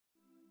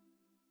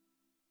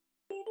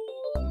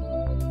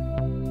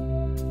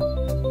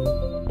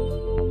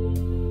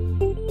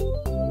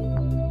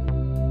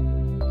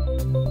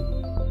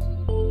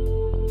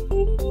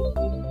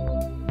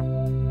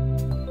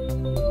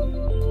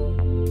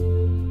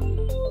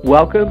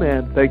Welcome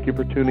and thank you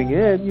for tuning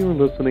in. You're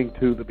listening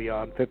to the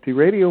Beyond 50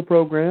 radio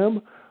program.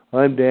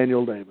 I'm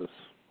Daniel Davis.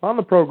 On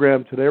the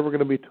program today, we're going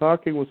to be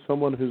talking with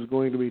someone who's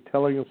going to be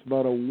telling us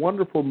about a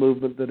wonderful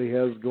movement that he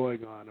has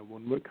going on. And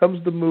when it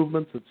comes to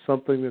movements, it's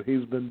something that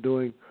he's been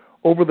doing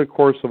over the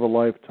course of a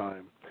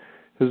lifetime.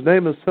 His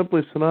name is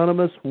simply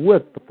synonymous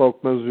with the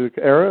folk music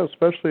era,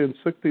 especially in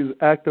 60s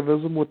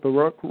activism with the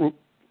rock group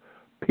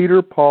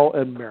Peter, Paul,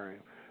 and Mary.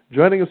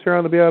 Joining us here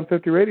on the Beyond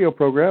 50 radio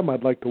program,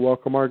 I'd like to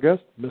welcome our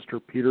guest,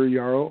 Mr. Peter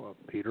Yarrow of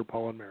Peter,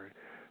 Paul, and Mary.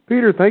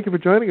 Peter, thank you for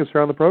joining us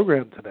here on the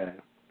program today.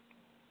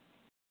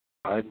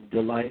 I'm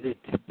delighted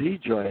to be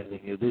joining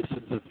you. This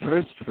is a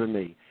first for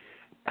me.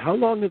 How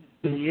long have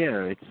you been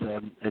here?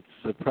 It's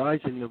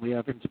surprising that we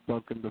haven't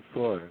spoken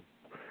before.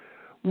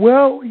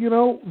 Well,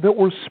 that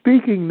we're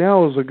speaking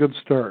now is a good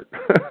start.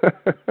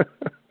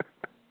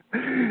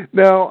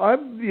 Now,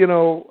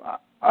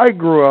 I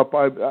grew up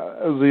as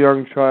a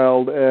young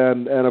child,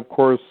 and of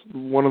course,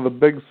 one of the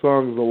big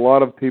songs a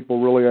lot of people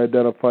really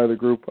identify the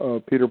group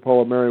Peter,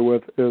 Paul, and Mary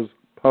with is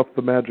Puff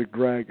the Magic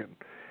Dragon.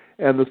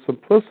 And the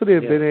simplicity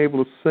of being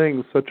able to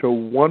sing such a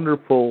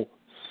wonderful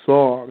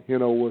song,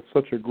 with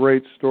such a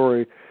great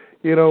story,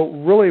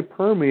 really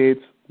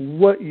permeates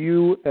what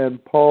you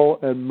and Paul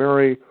and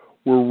Mary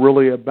were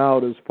really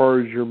about as far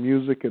as your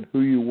music and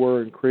who you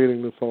were in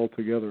creating this all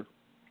together.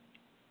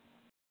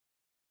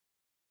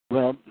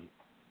 Well,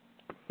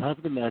 Puff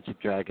the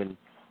Magic Dragon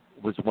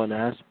was one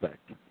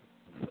aspect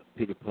of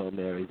Peter, Paul, and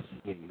Mary's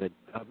singing that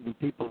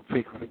people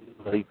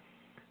frequently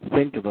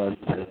think of us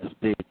as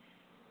being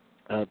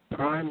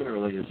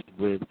primarily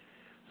with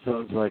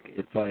songs like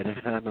If I Had a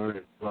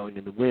Hammer, Blowing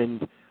in the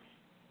Wind,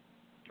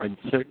 and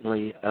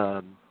certainly,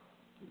 when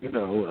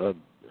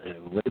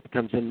it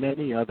comes in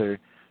many other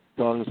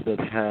songs that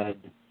had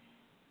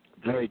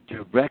very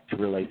direct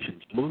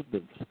relations,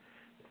 movements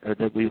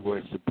that we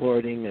were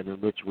supporting and in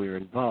which we were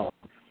involved.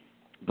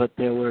 But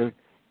there was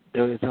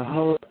a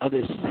whole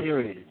other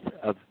series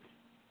of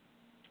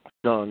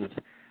songs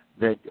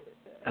that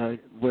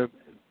were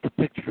a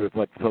picture of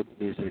what folk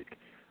music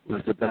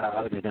was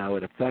about and how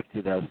it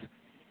affected us.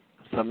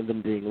 Some of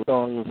them being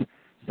songs,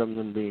 some of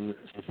them being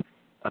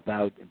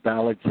about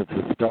ballads of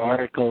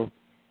historical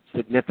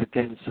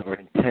significance or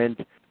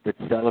intent that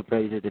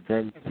celebrated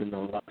events in the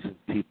lives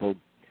of people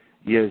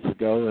years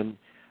ago.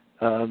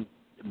 And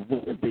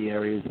one of the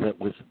areas that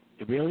was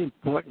really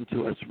important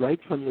to us right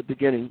from the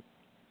beginning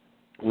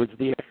was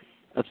the area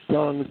of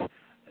songs,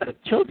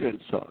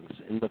 children's songs.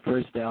 In the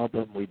first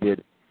album, we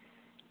did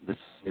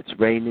It's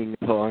Raining,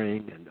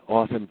 Pouring, and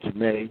Autumn to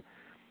May.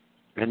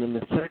 And in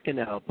the second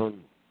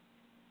album,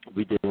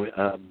 we did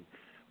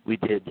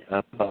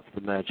Puff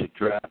the Magic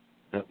Dragon.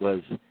 That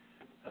was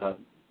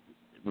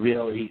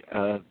really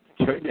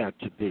turned out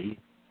to be,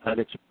 and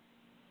it's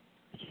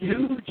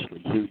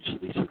hugely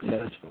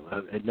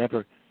successful. It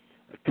never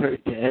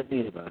occurred to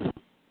any of us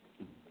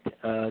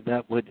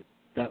that would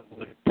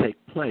take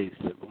place.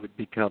 It would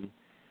become,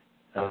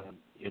 a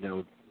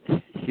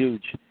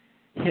huge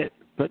hit.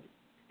 But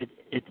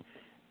it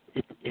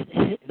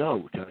hit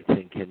note, I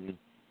think, in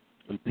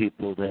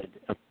people that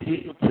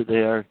appeal to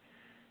their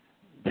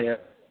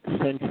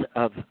sense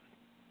of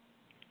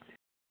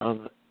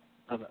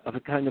a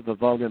kind of a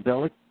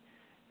vulnerability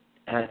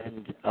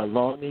and a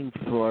longing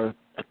for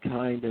a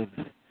kind of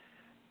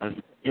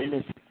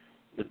innocence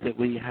that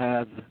we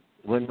have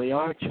when we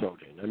are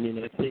children. I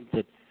mean, I think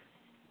that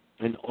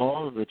in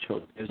all of the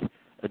children, there's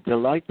a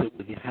delight that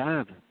we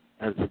have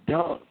as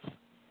adults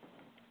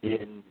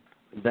in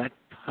that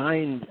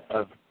kind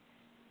of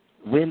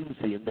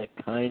whimsy and that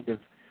kind of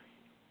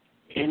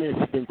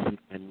innocence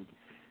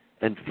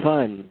and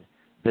fun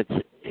that's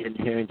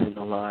inherent in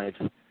the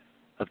lives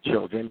of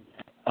children,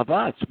 of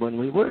us when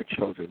we were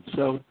children.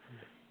 So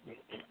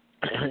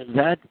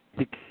that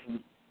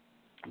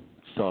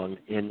song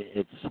in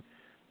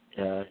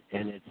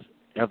its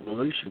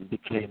evolution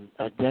became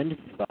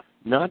identified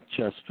not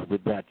just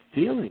with that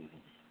feeling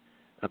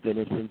of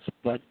innocence,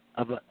 but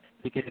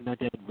became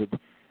identified with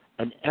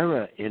an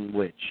era in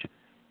which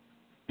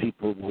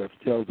people were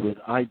filled with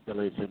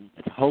idealism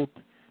and hope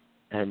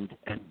and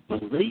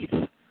belief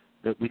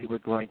that we were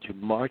going to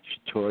march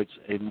towards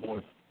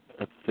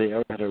a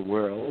fair, better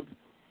world.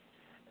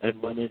 And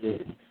when it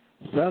is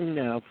sung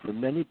now, for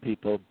many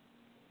people,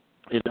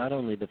 it's not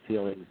only the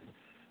feelings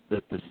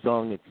that the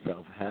song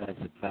itself has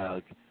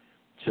about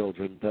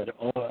children, but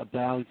all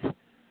about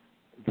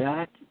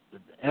that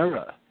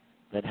era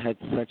that had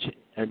such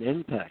an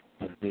impact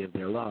on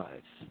their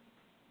lives.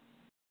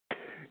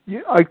 Yeah,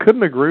 I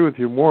couldn't agree with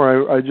you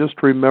more. I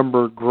just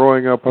remember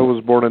growing up. I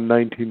was born in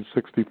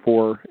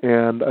 1964,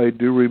 and I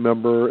do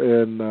remember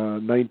in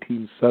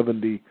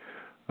 1970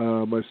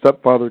 my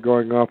stepfather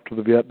going off to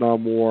the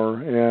Vietnam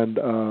War, and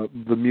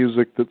the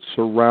music that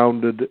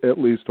surrounded at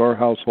least our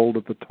household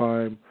at the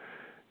time.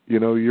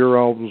 Your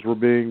albums were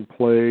being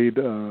played.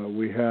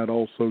 We had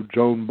also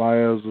Joan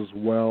Baez as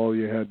well.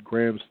 You had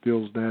Graham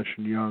Steele's Nash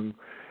and Young.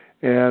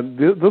 And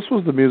this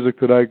was the music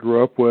that I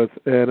grew up with.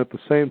 And at the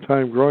same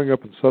time, growing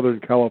up in Southern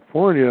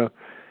California,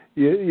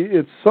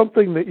 it's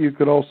something that you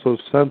could also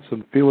sense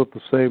and feel at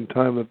the same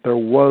time, that there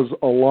was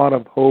a lot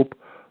of hope,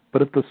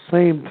 but at the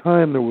same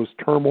time there was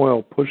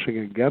turmoil pushing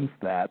against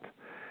that.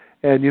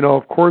 And,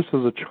 of course,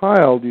 as a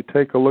child, you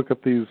take a look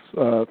at these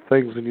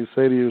things and you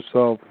say to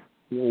yourself,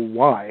 well,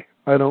 why?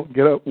 I don't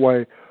get it,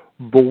 why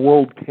the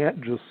world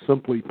can't just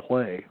simply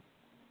play.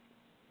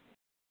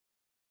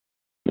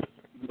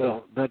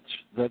 Well,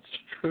 that's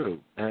true,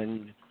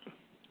 and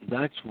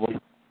that's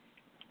what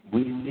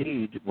we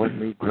need when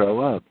we grow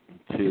up,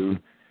 to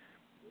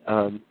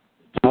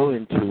go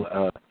into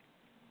a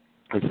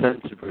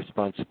sense of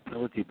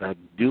responsibility about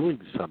doing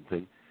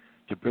something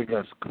to bring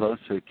us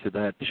closer to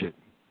that vision,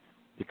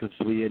 because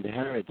we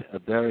inherit a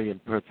very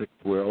imperfect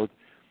world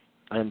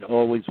and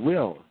always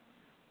will,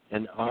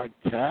 and our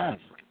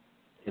task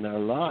in our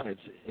lives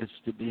is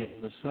to be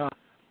on the side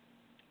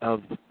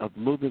of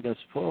moving us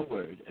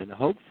forward, and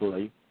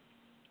hopefully,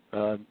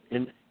 in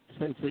the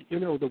sense that,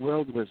 the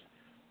world was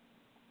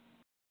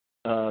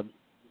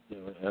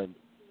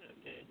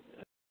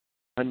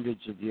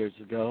hundreds of years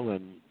ago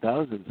and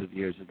thousands of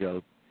years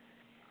ago,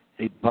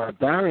 a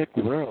barbaric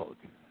world.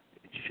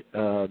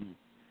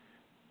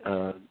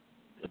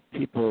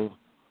 People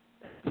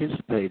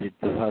anticipated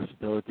the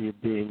possibility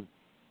of being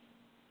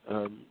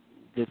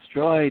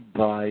destroyed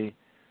by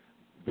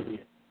the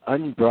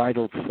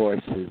unbridled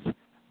forces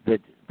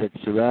that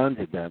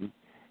surrounded them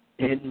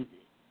in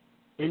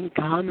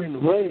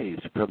common ways,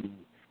 from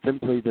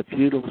simply the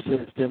feudal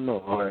system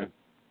or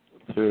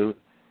through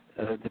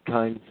the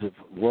kinds of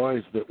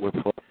wars that were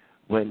fought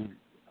when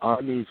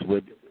armies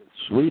would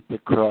sweep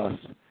across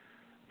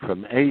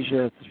from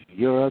Asia through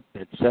Europe,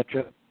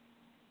 etc.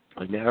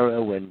 An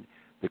era when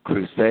the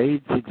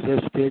Crusades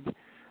existed.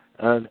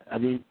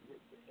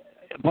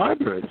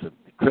 Barbarism,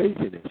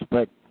 craziness.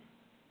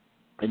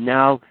 And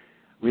now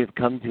we have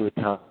come to a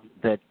time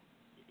that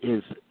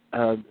is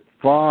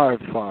far,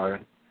 far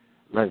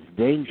less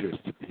dangerous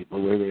to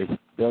people, where there's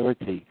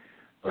stability,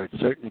 or in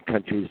certain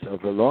countries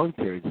over long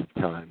periods of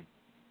time.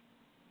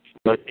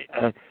 But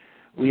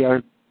we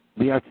are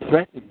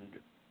threatened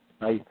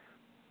by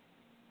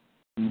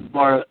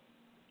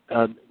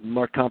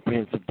more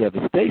comprehensive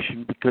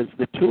devastation, because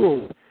the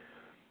tools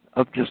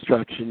of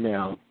destruction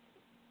now,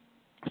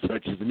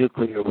 such as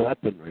nuclear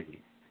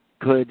weaponry,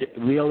 could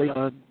really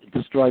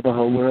destroy the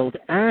whole world,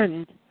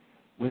 and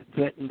we're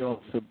threatened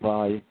also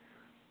by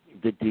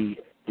the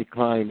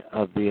decline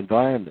of the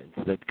environment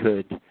that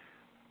could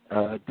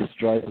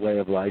destroy the way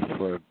of life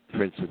for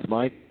instance,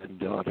 my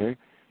daughter,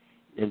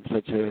 in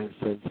such a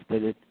sense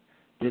that it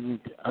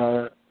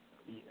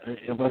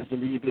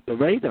wasn't even the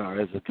radar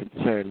as a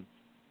concern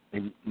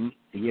in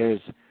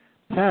years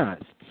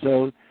past.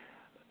 So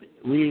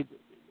we've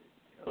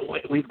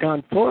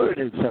gone forward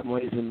in some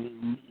ways,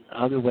 in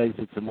other ways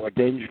it's a more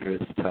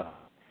dangerous time.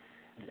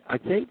 I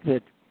think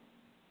that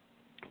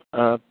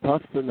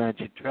Puff the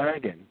Magic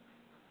Dragon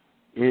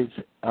is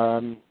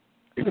in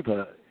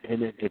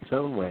its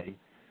own way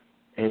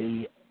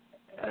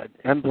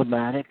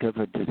emblematic of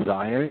a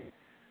desire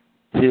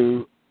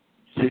to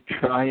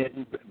try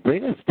and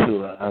bring us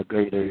to a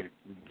greater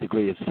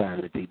degree of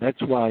sanity.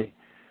 That's why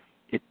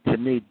it, to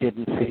me,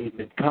 didn't seem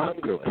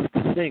incongruous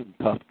to sing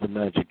Puff the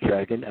Magic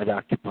Dragon at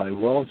Occupy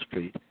Wall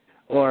Street,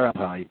 or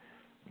Occupy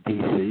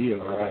D.C.,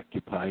 or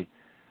Occupy,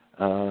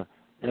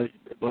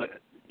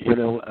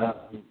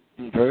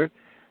 Denver,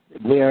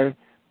 where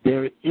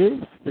there is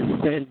the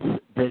sense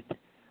that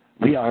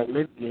we are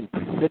living in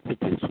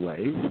precipitous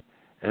ways,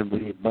 and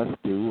we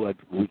must do what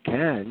we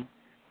can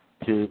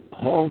to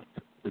halt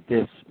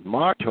this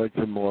march towards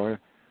a more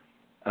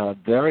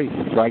very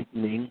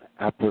frightening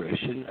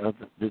apparition of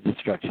the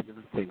destruction of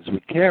the things we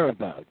care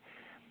about.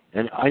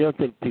 And I don't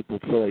think people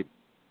fully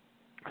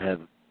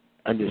have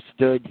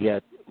understood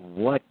yet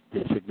what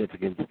the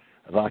significance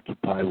of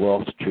Occupy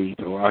Wall Street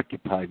or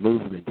Occupy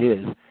movement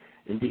is.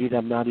 Indeed,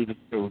 I'm not even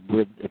sure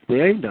if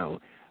they know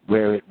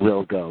where it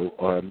will go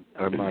or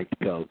might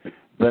go.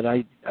 But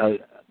I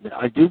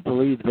do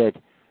believe that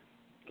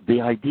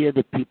the idea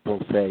that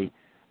people say,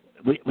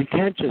 we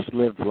can't just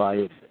live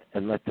life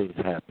and let things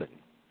happen.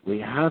 We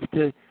have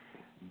to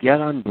get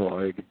on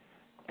board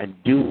and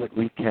do what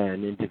we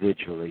can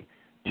individually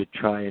to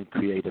try and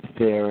create a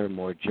fairer,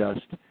 more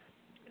just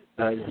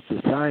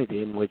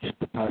society in which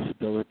the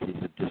possibilities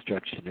of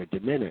destruction are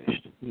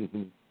diminished.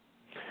 Mm-hmm.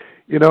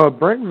 It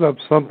brings up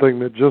something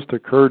that just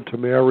occurred to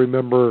me. I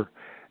remember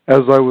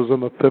as I was in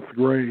the 5th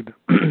grade,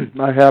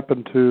 I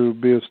happened to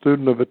be a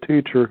student of a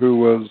teacher who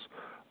was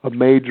a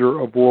major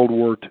of World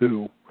War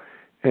II.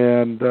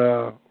 And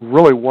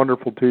really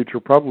wonderful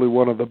teacher, probably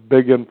one of the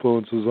big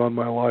influences on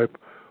my life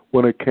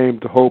when it came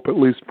to hope, at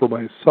least for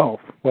myself.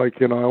 I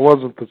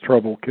wasn't the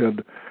trouble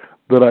kid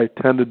that I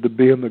tended to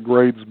be in the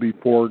grades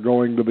before,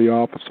 going to the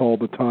office all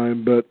the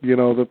time, but,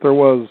 that there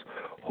was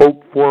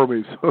hope for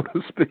me, so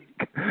to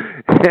speak.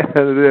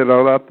 And,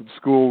 not that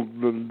school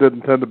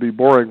didn't tend to be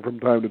boring from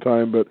time to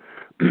time, but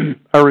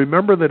I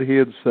remember that he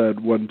had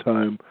said one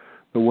time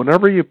that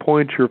whenever you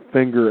point your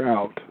finger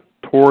out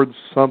towards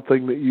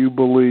something that you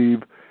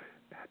believe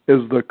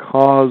is the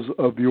cause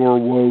of your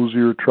woes,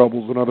 your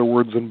troubles, in other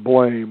words, and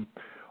blame,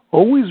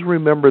 always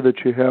remember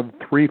that you have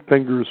three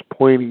fingers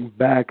pointing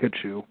back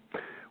at you.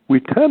 We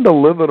tend to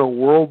live in a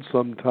world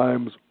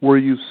sometimes where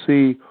you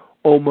see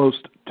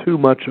almost too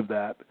much of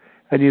that.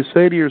 And you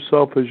say to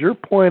yourself, as you're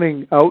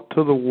pointing out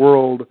to the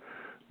world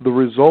the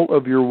result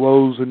of your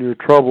woes and your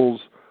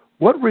troubles,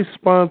 what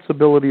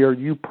responsibility are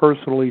you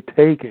personally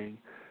taking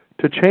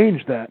to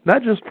change that?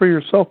 Not just for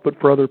yourself, but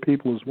for other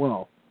people as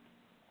well.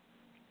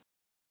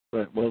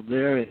 Right. Well,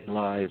 therein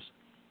lies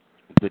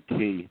the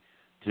key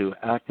to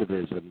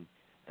activism,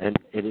 and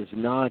it is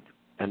not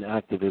an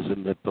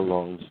activism that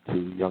belongs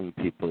to young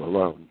people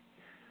alone.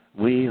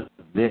 We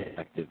have been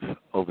active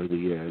over the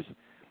years.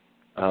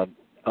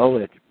 Owe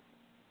it,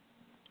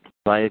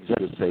 by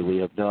example, say we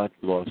have not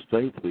lost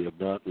faith, we have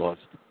not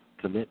lost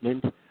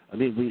commitment. I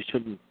mean, we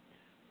shouldn't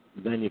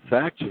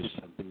manufacture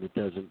something that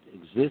doesn't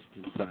exist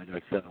inside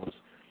ourselves,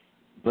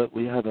 but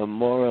we have a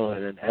moral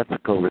and an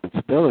ethical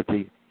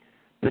responsibility,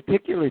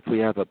 particularly if we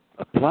have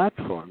a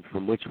platform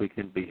from which we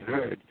can be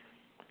heard,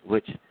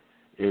 which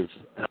is,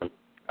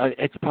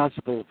 it's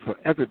possible for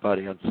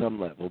everybody on some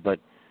level, but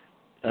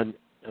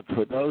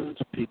for those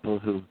people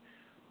who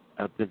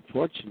have been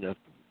fortunate enough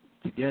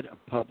to get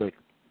a public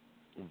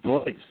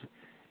voice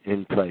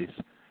in place,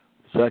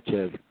 such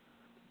as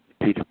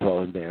Peter,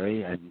 Paul, and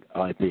Mary, and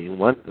I being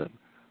one of them,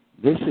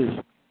 this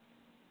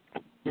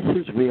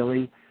is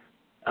really,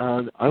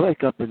 I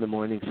wake up in the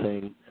morning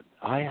saying,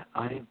 I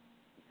have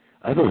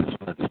a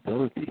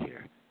responsibility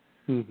here.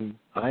 Mm-hmm.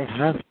 I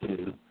have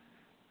to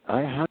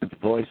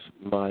voice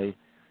my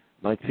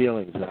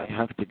feelings. I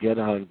have to get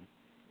on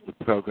the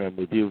program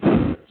with you,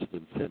 for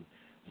instance, and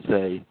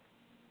say,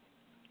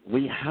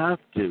 we have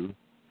to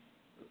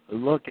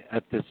look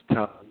at this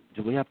time.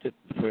 We have to,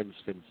 for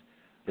instance,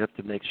 we have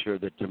to make sure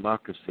that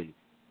democracy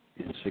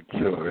is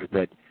secure,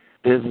 that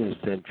business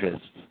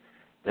interests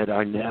that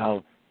are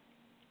now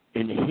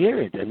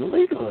inherent and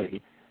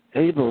legally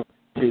able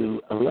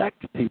to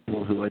elect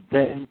people who are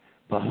then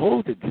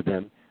beholden to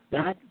them,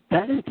 that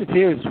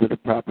interferes with the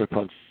proper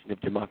function of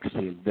democracy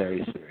in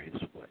very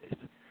serious ways.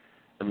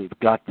 And we've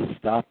got to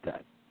stop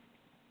that.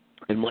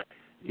 And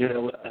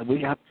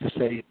we have to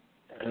say,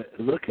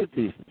 look at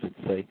these and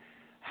say,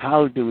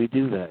 how do we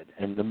do that?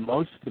 And the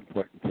most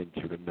important thing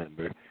to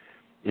remember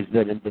is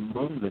that in the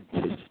movement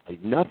history,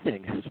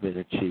 nothing has been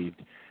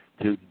achieved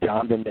through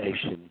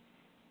domination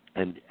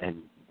and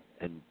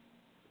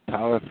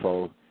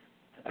powerful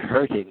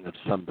hurting of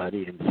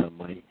somebody in some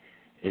way.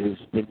 It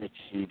has been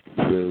achieved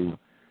through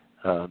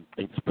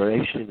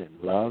inspiration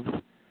and love,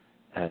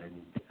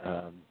 and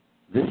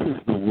this is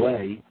the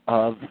way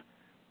of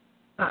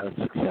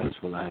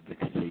successful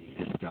advocacy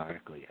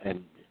historically,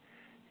 and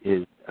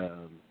is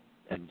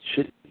and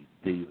should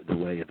be the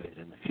way of it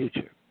in the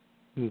future.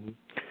 Mm-hmm.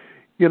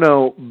 You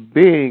know,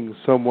 being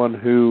someone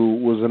who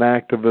was an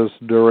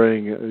activist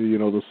during,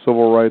 the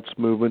civil rights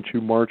movement,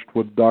 you marched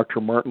with Dr.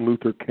 Martin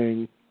Luther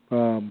King.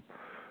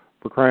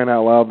 For crying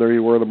out loud, there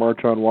you were, the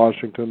March on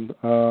Washington.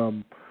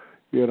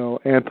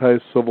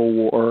 Anti-Civil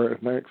War,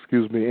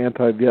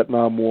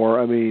 anti-Vietnam War.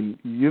 I mean,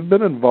 you've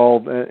been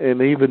involved,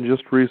 and even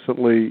just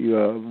recently,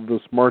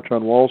 this March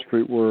on Wall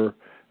Street, where,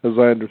 as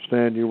I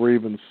understand, you were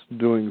even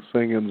doing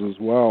sing-ins as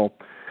well.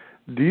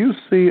 Do you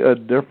see a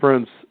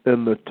difference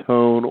in the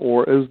tone,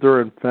 or is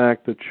there, in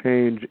fact, a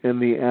change in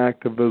the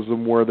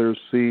activism where there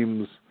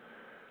seems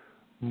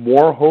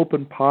more hope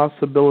and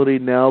possibility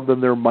now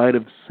than there might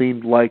have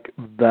seemed like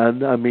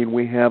then? I mean,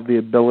 we have the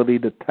ability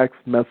to text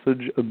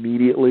message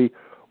immediately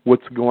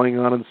what's going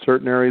on in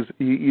certain areas.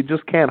 You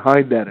just can't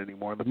hide that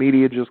anymore. The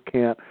media just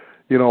can't,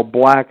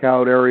 black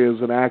out areas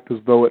and act as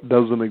though it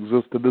doesn't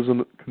exist. It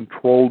isn't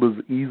controlled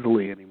as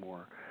easily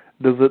anymore.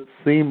 Does it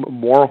seem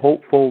more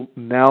hopeful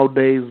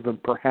nowadays than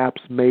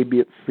perhaps maybe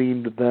it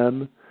seemed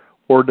then,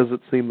 or does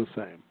it seem the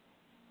same?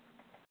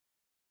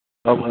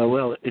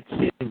 Well, it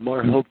seems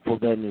more hopeful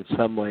then in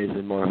some ways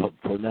and more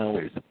hopeful now.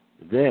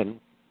 Then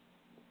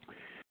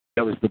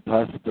there was the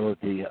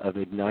possibility of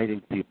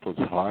igniting people's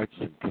hearts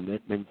and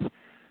commitments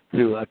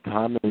through a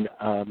common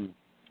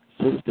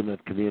system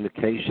of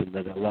communication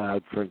that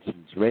allowed, for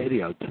instance,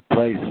 radio to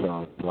play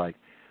songs like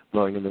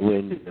Blowing in the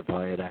Wind and If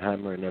I Had a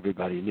Hammer, and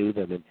everybody knew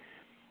them. And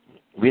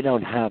we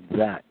don't have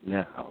that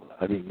now.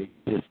 I mean,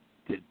 just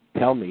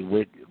tell me,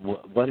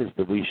 what is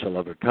the we shall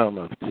overcome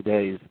of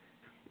today's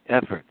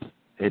efforts?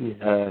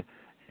 It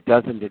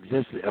doesn't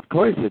exist. Of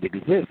course it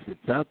exists.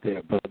 It's out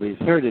there, but we've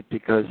heard it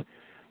because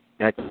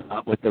that's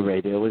not what the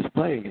radio is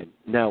playing in.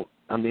 Now,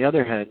 on the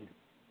other hand,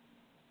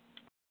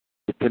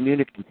 the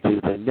communication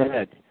through the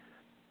net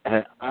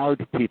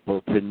allowed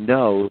people to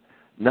know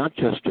not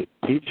just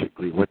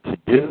strategically what to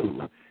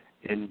do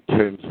in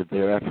terms of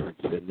their efforts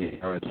in the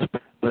Arab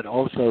Spring, but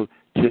also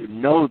to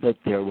know that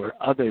there were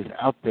others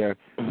out there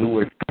who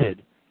were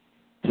committed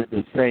to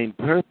the same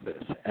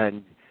purpose.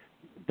 And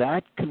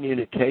that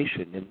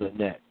communication in the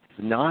net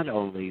is not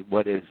only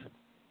what is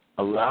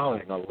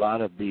allowing a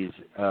lot of these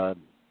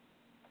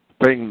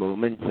spring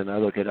movements, and I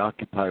look at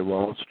Occupy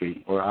Wall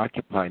Street or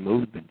Occupy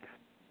movement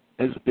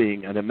as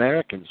being an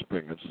American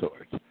spring of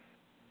sorts,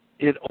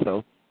 it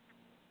also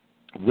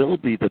will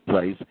be the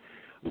place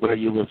where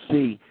you will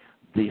see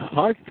the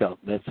heartfelt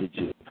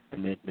messages of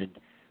commitment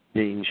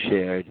being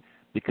shared,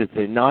 because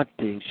they're not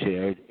being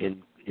shared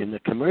in the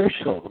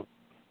commercial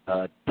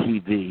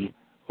TV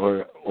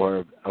or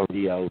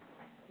audio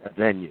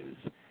venues,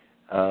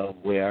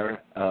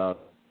 where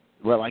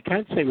well, I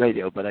can't say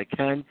radio, but I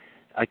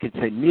could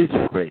say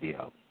music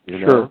radio. You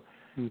know, sure.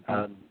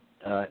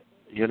 Mm-hmm.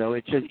 You know,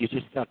 you're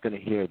just not going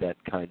to hear that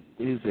kind of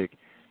music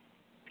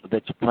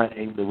that's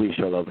playing the We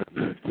Shall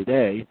Overcome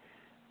today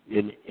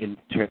in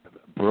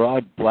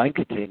broad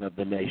blanketing of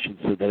the nation,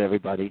 so that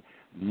everybody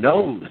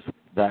knows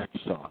that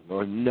song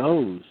or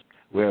knows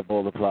Where Have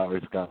All the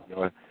Flowers Gone,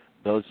 or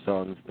those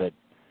songs that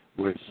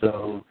were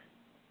so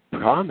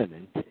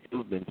prominent in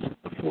movements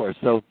before.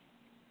 So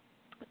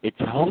it's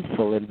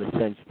hopeful in the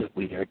sense that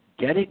we are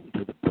getting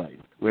to the place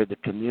where the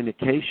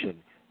communication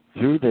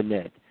through the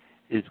net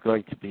is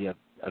going to be a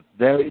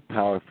very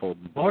powerful,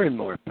 more and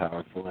more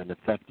powerful and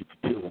effective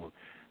tool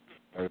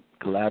for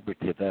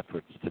collaborative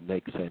efforts to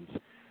make sense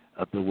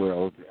of the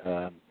world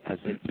as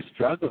it's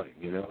struggling.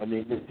 You know, I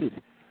mean,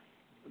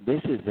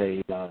 this is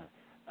a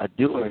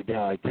do or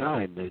die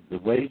time. The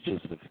wages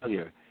of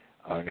failure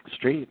are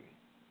extreme.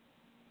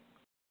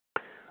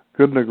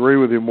 Couldn't agree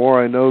with you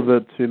more. I know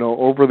that, you know,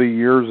 over the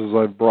years as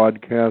I've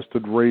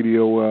broadcasted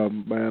radio,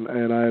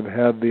 and I've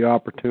had the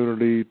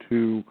opportunity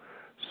to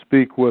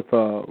speak with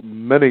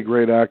many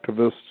great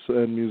activists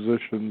and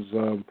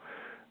musicians,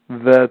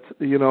 that,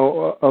 you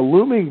know, a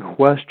looming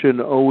question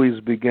always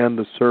began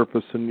to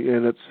surface, and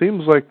it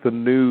seems like the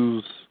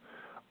news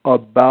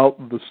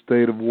about the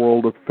state of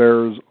world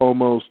affairs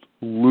almost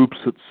loops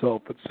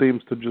itself. It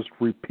seems to just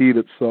repeat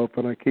itself,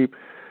 and I keep,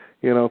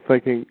 you know,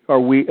 thinking, are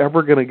we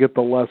ever going to get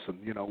the lesson?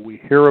 You know,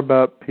 we hear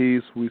about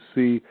peace, we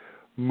see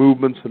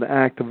movements and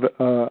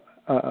activists,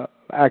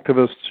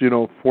 you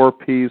know, for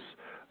peace.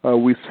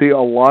 We see a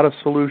lot of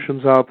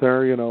solutions out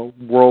there, you know,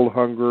 world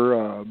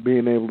hunger,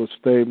 being able to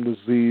stave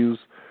disease,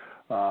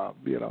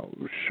 you know,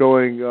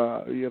 showing,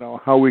 you know,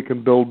 how we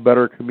can build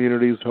better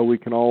communities, how we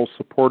can all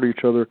support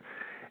each other.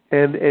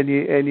 And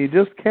you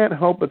just can't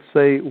help but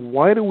say,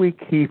 why do we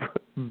keep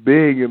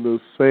being in the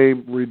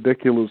same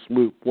ridiculous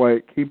loop? Why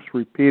it keeps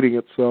repeating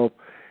itself?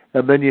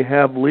 And then you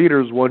have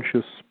leaders, once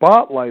you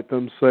spotlight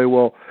them, say,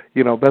 well,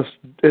 you know,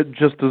 it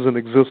just isn't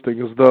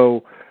existing, as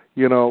though,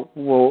 you know,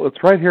 well,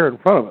 it's right here in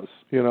front of us.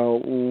 You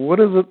know, what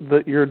is it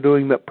that you're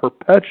doing that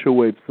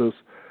perpetuates this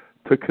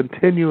to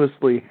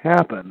continuously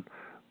happen,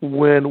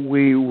 when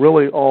we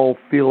really all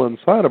feel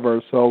inside of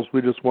ourselves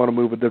we just want to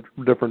move a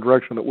different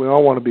direction, that we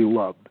all want to be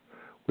loved?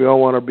 We all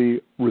want to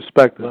be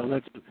respected.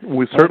 Well,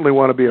 we certainly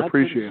want to be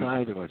appreciated.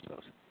 That's inside of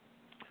ourselves.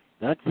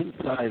 That's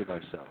inside of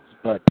ourselves.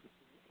 But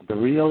the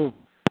real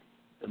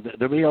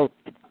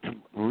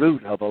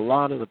root of a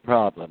lot of the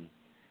problem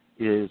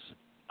is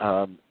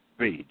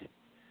greed,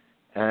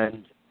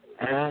 and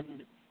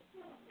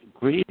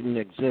greed didn't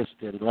exist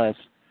unless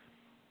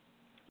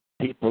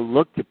people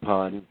looked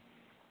upon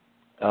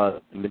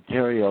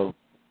material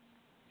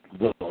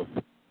wealth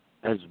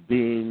as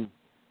being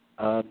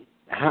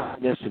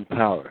happiness and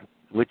power,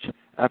 which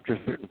after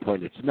a certain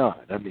point it's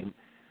not. I mean,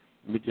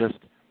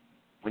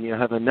 when you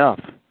have enough,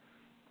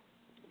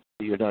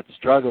 you're not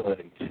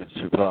struggling to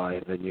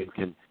survive, and you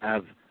can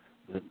have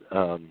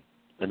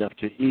enough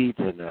to eat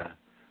and a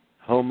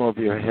home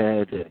over your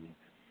head, and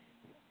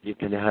you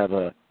can have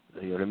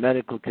your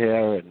medical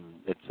care and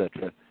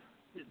etc.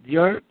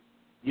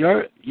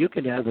 You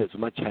can have as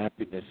much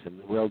happiness in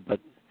the world, but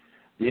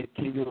the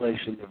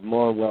accumulation of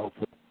more wealth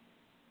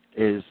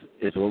is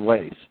a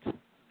waste.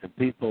 And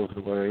people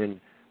who are in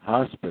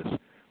hospice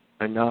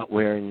are not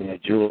wearing their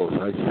jewels.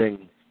 I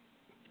sing,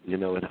 you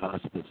know, in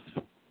hospice.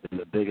 I'm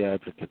a big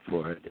advocate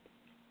for it.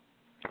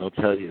 I'll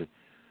tell you,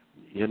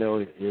 you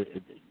know,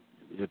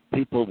 if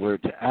people were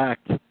to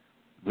act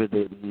with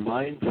a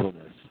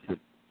mindfulness of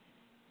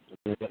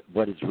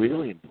what is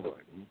really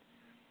important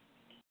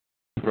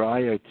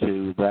prior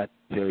to that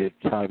period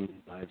of time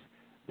in lives,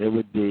 there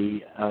would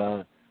be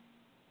a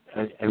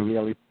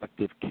really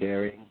effective,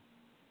 caring,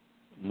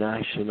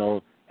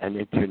 national and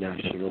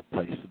international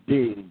place of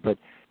being. But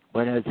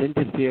what has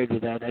interfered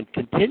with that and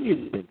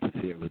continues to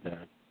interfere with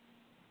that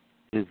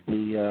is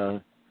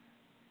the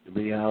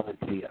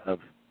reality of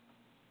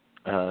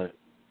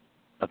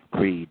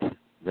greed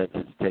that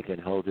has taken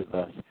hold of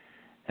us,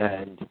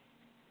 and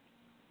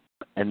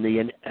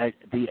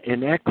the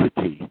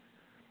inequity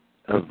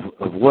of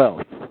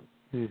wealth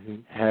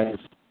has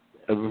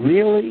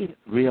really,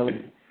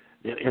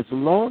 as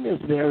long as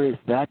there is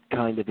that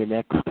kind of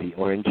inequity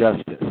or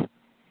injustice,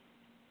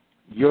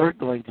 you're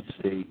going to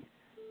see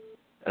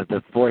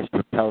the force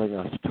propelling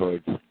us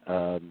towards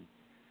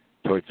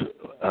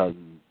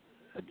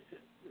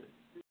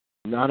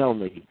not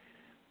only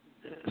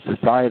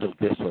societal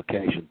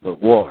dislocation,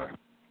 but war.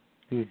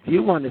 If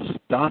you want to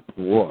stop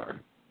war,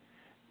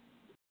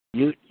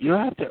 you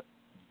have to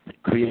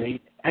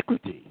create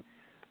equity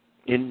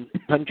in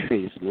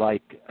countries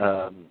like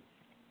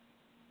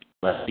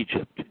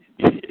Egypt.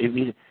 I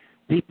mean,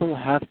 people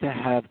have to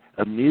have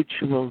a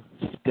mutual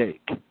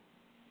stake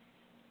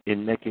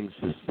in making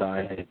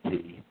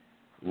society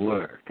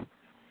work.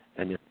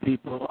 And if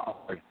people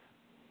are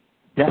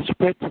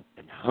desperate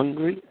and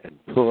hungry and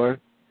poor,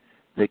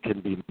 they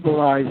can be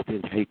mobilized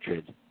in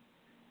hatred,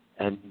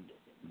 and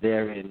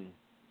therein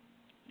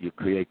you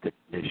create the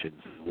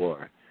conditions of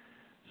war.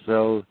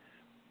 So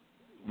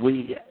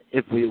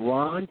if we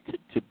want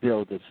to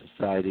build a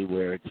society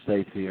where it's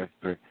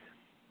safer,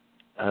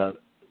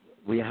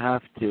 we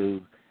have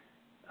to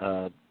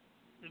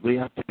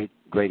get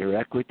greater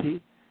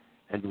equity,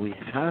 and we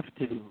have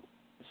to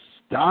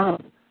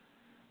stop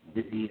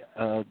the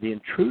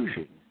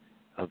intrusion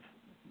of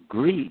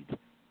greed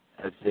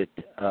as it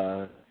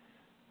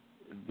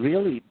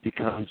really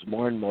becomes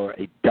more and more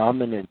a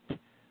dominant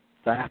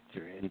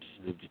factor in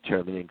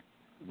determining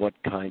what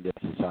kind of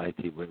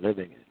society we're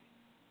living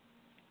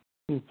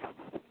in.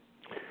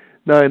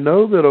 Now, I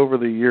know that over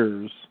the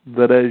years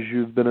that as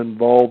you've been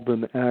involved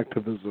in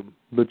activism,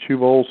 that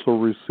you've also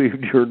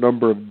received your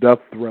number of death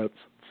threats.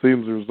 It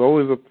seems there's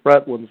always a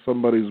threat when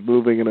somebody's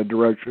moving in a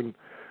direction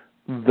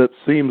that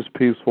seems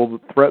peaceful,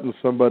 that threatens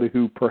somebody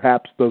who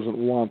perhaps doesn't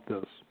want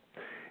this.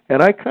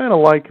 And I kind of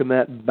liken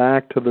that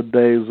back to the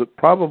days that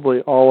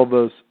probably all of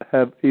us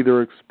have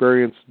either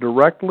experienced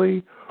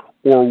directly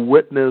or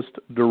witnessed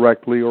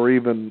directly or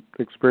even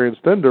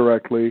experienced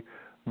indirectly,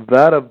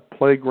 that of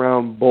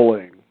playground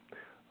bullying.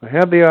 I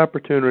had the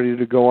opportunity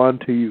to go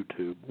onto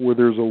YouTube where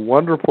there's a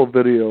wonderful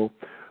video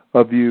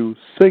of you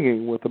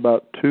singing with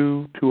about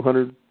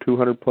 200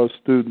 plus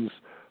students,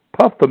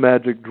 Puff the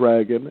Magic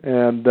Dragon,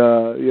 and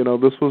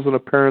this was an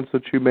appearance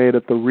that you made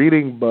at the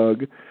Reading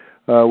Bug,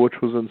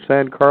 which was in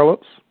San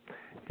Carlos.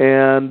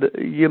 And,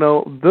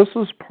 this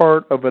is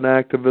part of an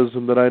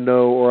activism that I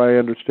know or I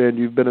understand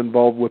you've been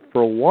involved with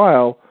for a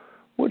while,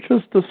 which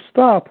is to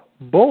stop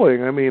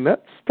bullying. I mean,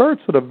 that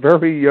starts at a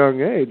very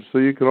young age, so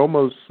you can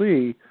almost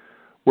see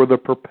where the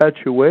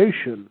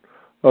perpetuation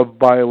of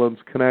violence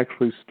can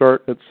actually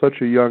start at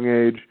such a young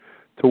age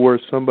to where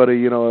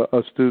somebody,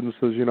 a student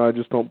says, I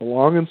just don't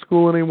belong in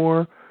school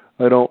anymore.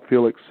 I don't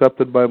feel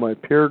accepted by my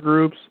peer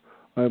groups.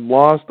 I'm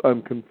lost.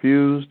 I'm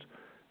confused.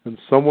 And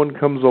someone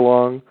comes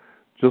along,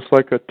 just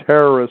like a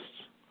terrorist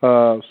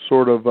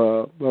sort of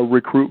a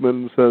recruitment,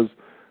 and says,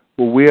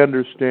 well, we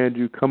understand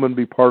you. Come and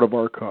be part of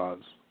our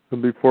cause.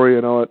 And before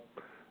you know it,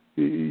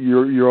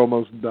 you're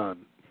almost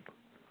done.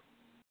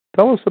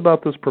 Tell us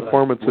about this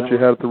performance that you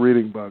had at the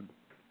Reading Bug.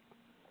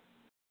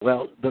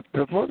 Well, the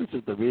performance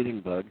of the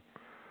Reading Bug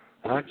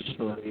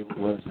actually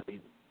was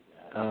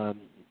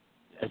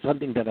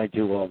something that I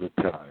do all the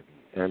time.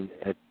 And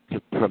to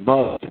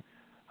promote,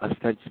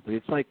 ostensibly,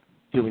 it's like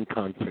doing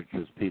concerts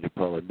with Peter,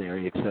 Paul, and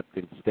Mary, except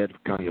instead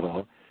of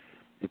Carnival,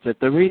 it's at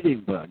the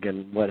Reading Bug.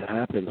 And what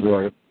happens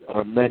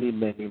are many,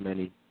 many,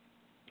 many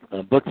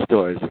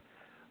bookstores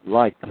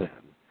like them,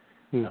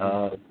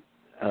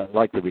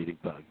 like the Reading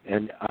Bug.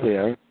 And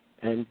there,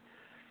 and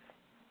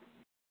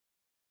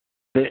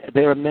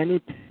there are many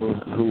people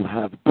who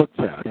have books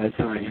out, as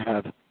I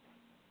have,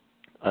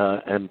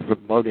 and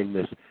promoting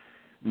this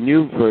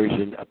new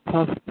version, a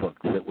Puff book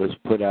that was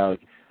put out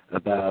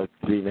about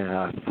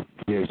 3.5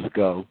 years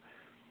ago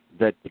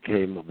that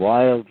became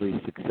wildly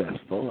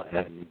successful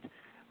and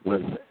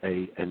was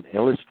an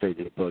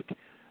illustrated book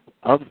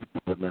of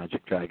the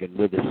Magic Dragon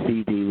with a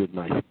CD with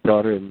my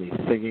daughter and me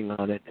singing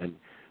on it and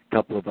a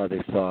couple of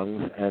other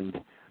songs.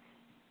 And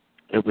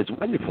it was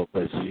wonderful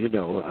because,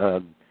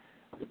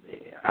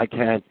 I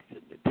can't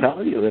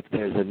tell you if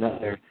there's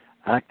another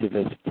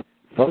activist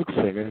folk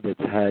singer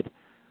that's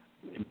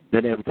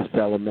been able to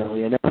sell 1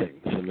 million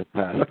things in the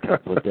past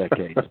couple of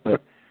decades.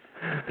 But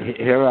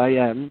here I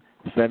am,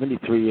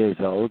 73 years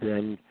old,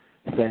 and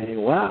saying,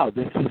 wow,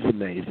 this is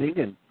amazing.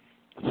 And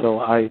so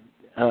I,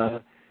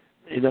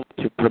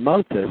 to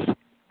promote this,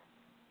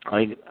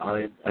 I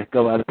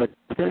go out, but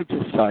instead of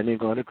just signing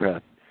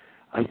autographs,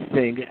 I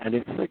sing, and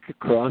it's like a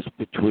cross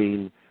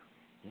between,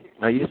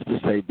 I used to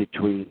say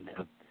between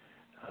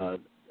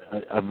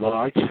a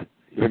march,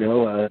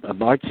 a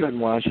march on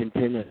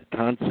Washington, a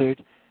concert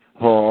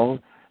hall,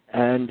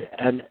 and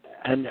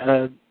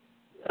a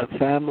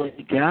family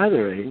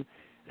gathering.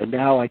 And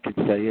now I could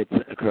say it's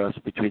a cross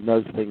between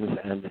those things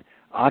and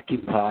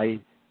Occupy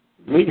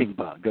Reading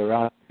Bug or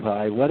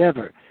Occupy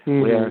whatever,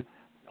 where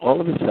all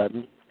of a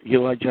sudden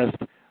you are just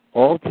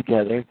all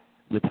together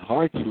with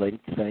hearts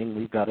linked, saying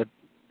we've got to,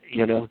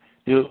 do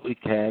what we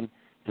can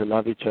to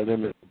love each other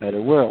and make a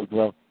better world.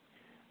 Well,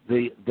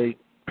 this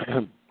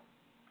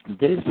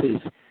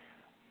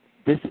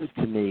is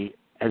to me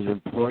as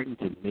important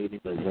and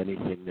meaningful as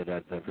anything that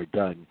I've ever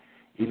done,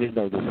 even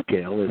though the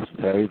scale is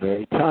very,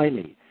 very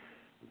tiny,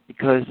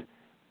 because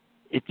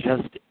it's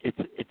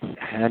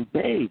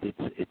handmade.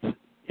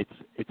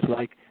 It's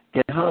like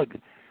get a hug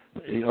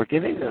or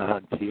giving a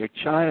hug to your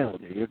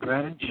child or your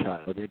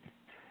grandchild.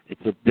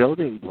 It's a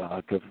building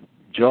block of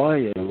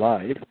joy in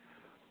life.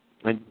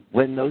 And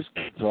when those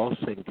kids all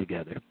sing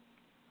together,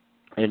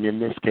 and in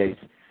this case,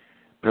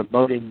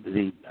 promoting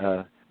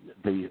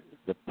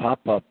the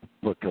pop-up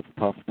book of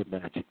Puff the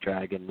Magic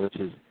Dragon, which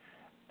is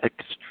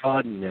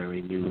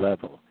extraordinary new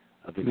level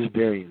of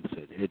experience.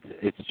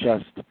 It's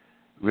just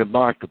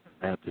remarkable,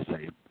 I have to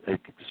say. An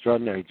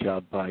extraordinary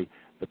job by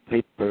the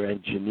paper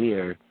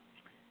engineer,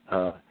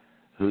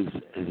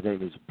 his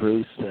name is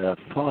Bruce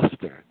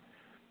Foster,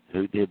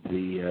 who did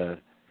the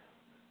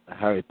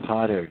Harry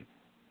Potter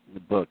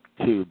book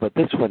too. But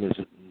this one is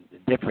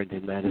different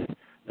in that it's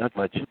not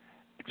much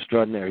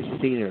extraordinary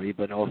scenery,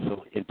 but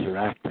also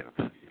interactive,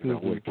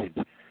 where kids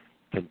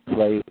can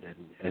play with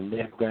and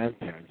their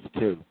grandparents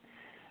too.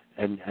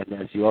 And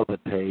as you open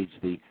the page,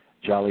 the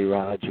Jolly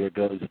Roger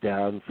goes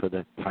down for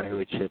the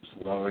pirate ships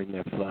lowering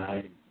their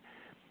flag,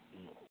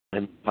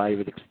 and the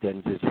pirate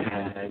extends his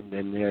hand,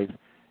 and there's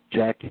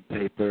Jackie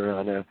Paper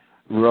on a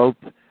rope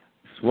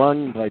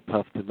swung by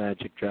Puff the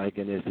Magic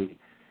Dragon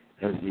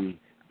as he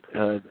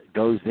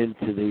goes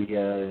into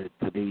the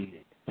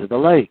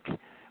lake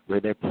where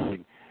they're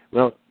playing.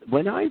 Well,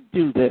 when I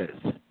do this,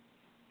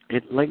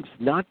 it links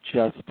not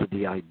just to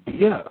the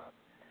idea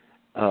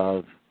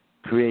of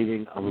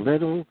creating a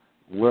little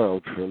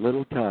world for a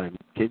little time.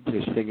 Kids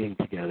are singing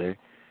together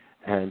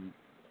and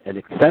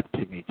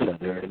accepting each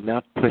other and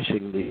not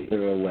pushing the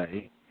other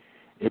away.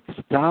 It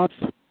stops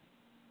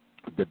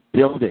the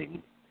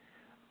building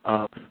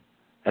of,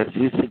 as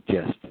you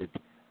suggested,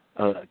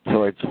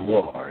 towards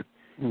war.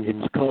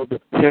 It's called the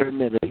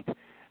Pyramid,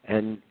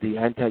 and the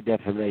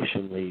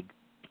Anti-Defamation League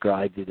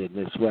described it in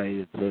this way.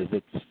 It says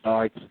it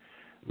starts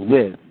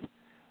with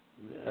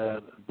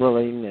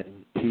bullying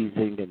and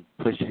teasing and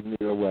pushing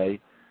you away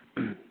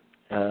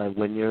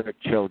when you're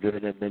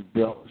children, and then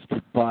builds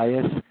to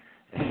bias,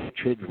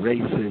 hatred,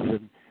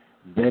 racism,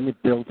 then it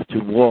builds to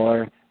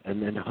war,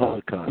 and then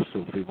Holocaust.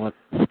 So if we want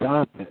to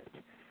stop it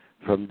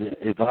from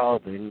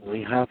evolving,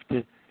 we have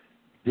to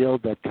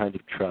build that kind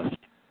of trust,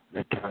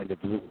 that kind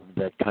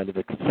of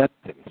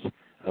acceptance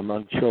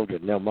among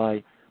children. Now,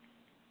 my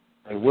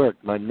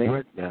main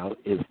work now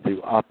is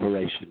through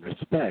Operation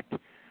Respect,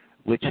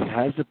 which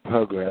has a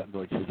program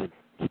which is in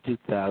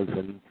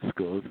 2,000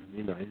 schools in the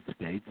United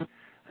States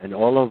and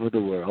all over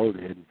the world,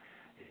 in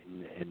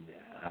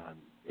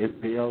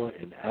Israel,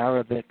 in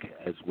Arabic,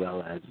 as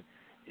well as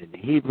in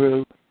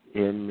Hebrew,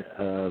 in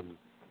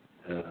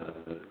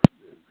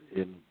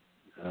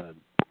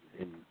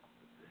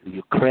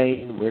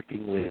Ukraine,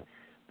 working with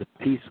the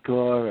Peace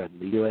Corps and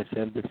the U.S.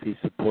 Embassy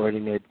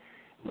supporting it.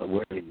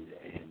 We're in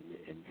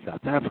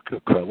South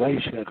Africa,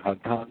 Croatia, Hong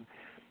Kong.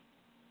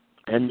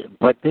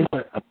 But there's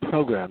a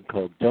program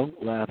called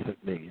Don't Laugh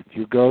at Me. If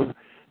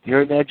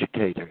you're an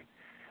educator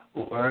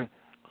or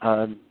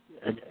an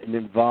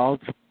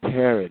involved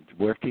parent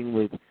working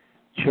with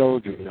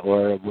children,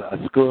 or a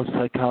school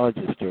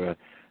psychologist, or a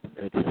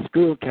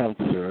school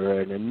counselor,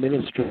 or an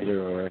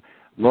administrator, or a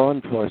law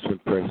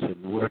enforcement person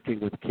working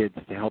with kids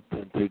to help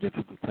them through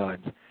difficult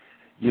times,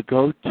 you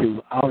go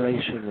to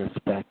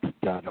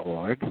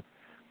operationrespect.org,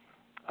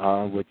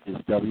 which is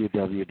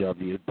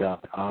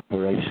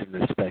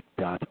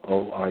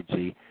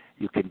www.operationrespect.org.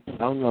 You can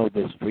download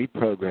this free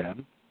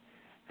program,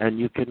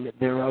 and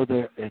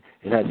it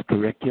has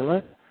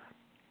curricula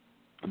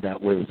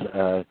that was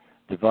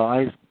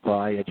devised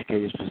by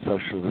Educators for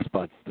Social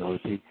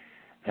Responsibility,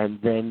 and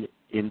then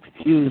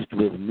infused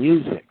with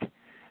music,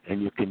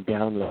 and you can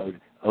download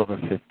over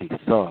 50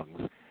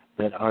 songs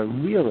that are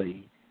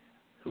really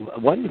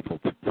wonderful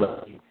to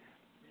play,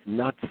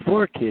 not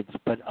for kids,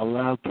 but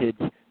allow kids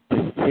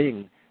to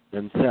sing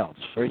themselves.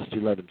 First,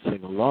 you let them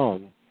sing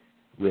along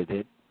with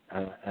it,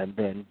 and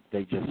then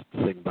they just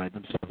sing by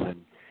themselves.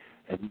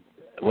 And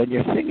when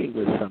you're singing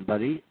with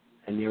somebody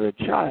and you're a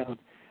child,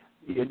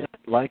 you're not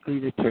likely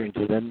to turn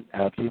to them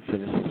after you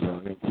finish the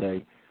song and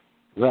say,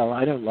 well,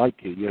 I don't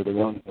like you. You're the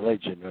wrong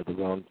religion or the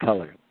wrong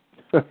color.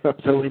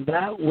 So in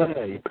that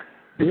way,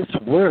 this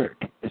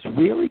work is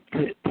really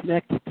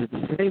connected to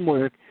the same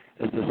work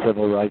as the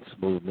Civil Rights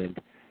Movement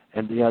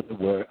and the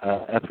other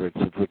efforts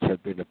of which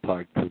I've been a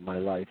part through my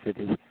life. It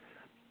is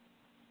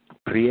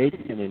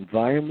creating an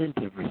environment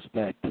of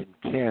respect and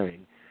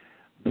caring,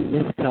 but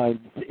this time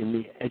in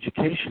the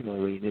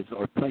educational arenas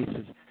or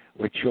places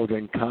where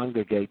children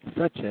congregate,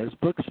 such as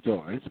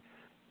bookstores,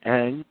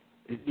 and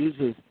it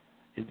uses,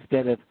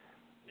 instead of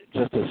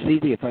just a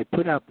CD, if I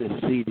put out this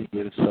CD, it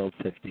would have sold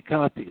 50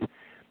 copies.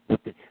 But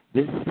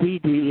this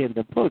CD and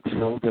the book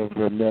sold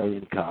over 1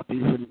 million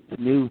copies, and the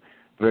new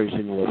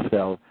version will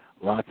sell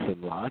lots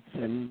and lots.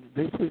 And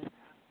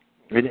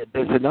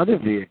there's another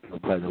vehicle,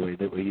 by the way,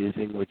 that we're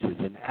using, which is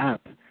an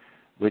app,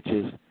 which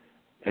is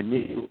a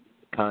new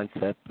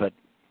concept. But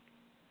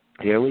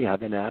here we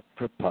have an app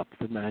for Puff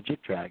the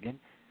Magic Dragon,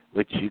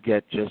 which you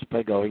get just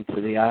by going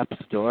to the App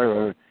Store,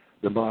 or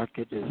the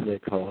market, as they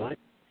call it,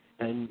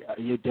 and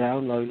you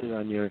download it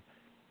on your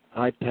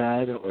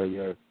iPad or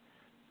your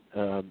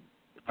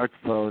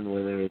smartphone,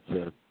 whether it's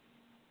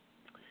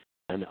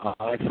an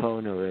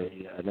iPhone or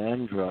an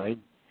Android,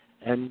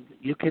 and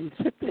you can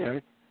sit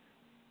there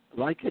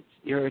like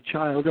you're a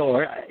child,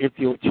 or if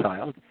you're a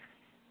child,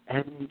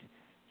 and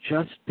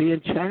just be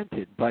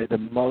enchanted by the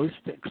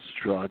most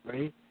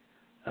extraordinary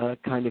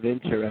kind of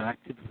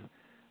interactive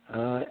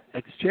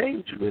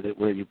exchange with it,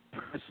 where you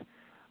press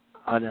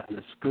on a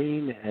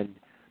screen, and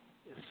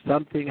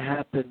something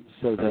happens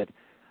so that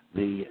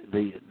the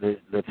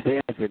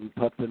fans in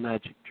Puff the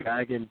Magic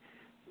Dragon,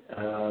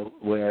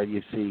 where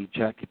you see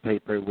Jackie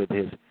Paper with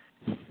his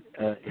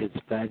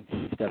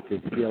fancy stuff,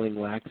 his sealing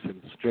wax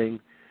and string,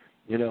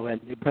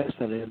 and you press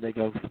on it and they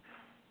go,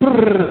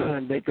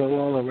 and they go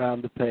all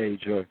around the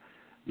page, or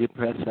you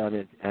press on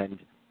it and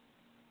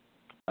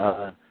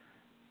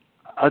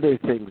other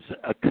things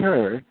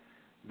occur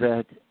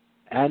that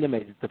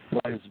animate it. The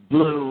flowers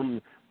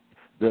bloom,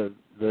 the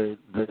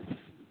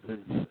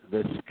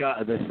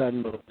sky, the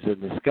sun moves in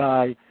the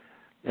sky,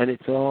 and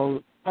it's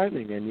all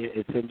charming, and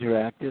it's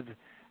interactive,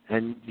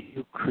 and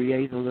you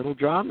create a little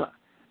drama,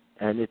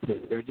 and it's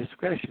at their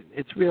discretion.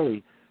 It's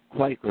really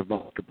quite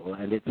remarkable,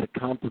 and it's a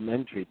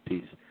complementary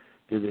piece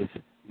to this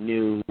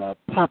new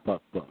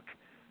pop-up book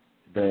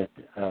that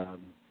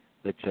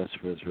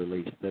just was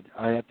released. That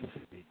I have to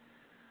say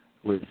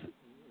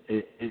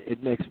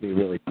it makes me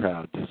really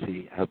proud to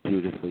see how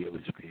beautifully it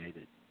was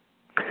created.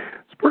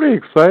 It's pretty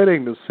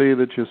exciting to see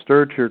that you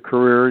start your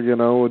career,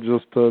 with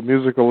just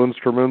musical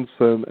instruments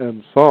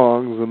and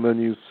songs, and then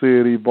you see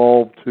it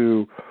evolve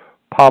to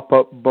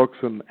pop-up books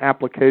and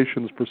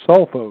applications for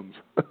cell phones.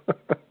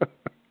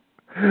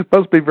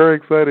 Must be very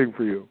exciting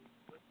for you.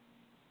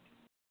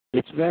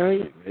 It's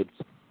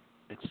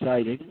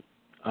exciting.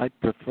 I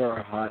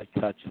prefer high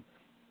touch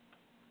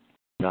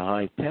to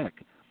high tech,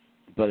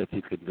 but if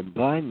you could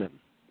combine them,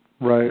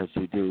 right, as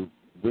you do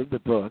with the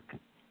book,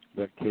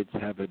 where kids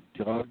have a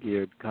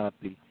dog-eared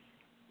copy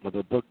of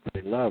a book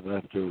they love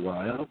after a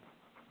while,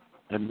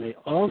 and they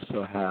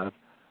also have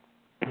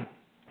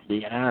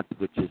the app,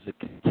 which is a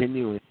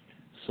continuous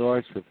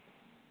source of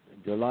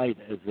delight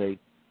as they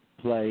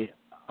play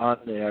on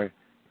their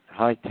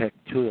high-tech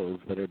tools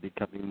that are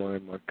becoming more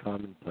and more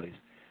commonplace.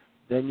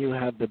 Then you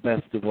have the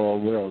best of all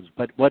worlds.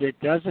 But what it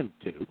doesn't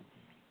do,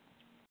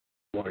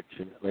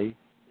 fortunately,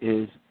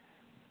 is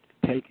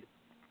take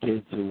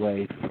kids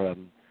away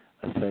from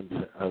a sense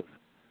of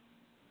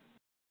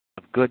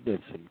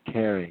goodness and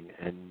caring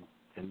and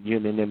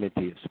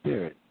unanimity of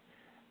spirit.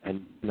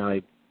 And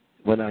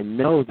when I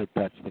know that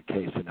that's the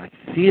case, and I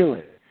feel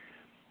it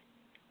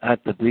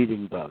at the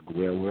Bleeding Bug,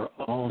 where we're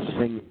all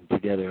singing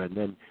together, and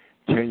then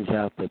turns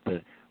out that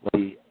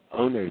the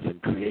owners and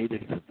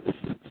creators of this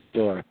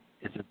store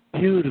is a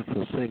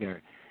beautiful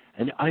singer,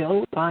 and I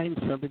always find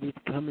somebody to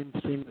come and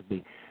sing with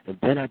me, and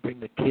then I bring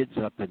the kids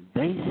up and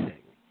they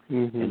sing,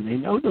 and they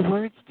know the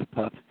words to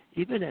Puff,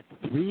 even at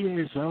 3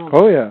 years old.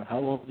 Oh, yeah. How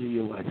old are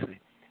you? I say.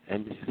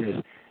 And he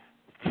says,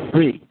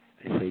 free.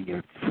 I say,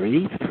 you're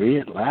free? Free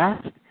at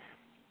last?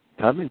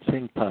 Come and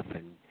sing Puff.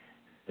 And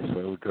this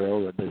little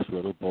girl and this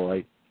little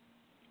boy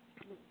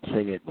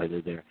sing it,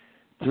 whether they're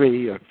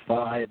 3 or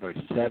 5 or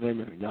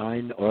 7 or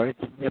 9, or it's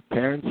their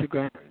parents or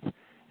grandparents.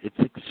 It's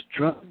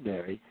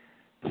extraordinary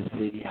to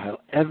see how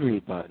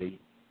everybody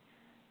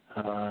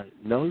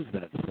knows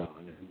that song,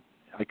 and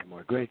I am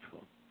more grateful.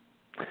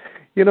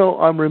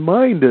 I'm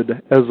reminded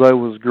as I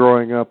was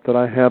growing up that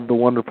I had the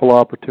wonderful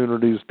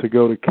opportunities to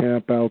go to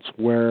campouts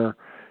where,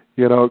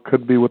 it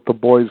could be with the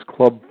boys'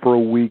 club for a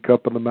week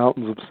up in the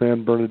mountains of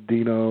San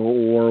Bernardino,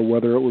 or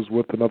whether it was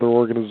with another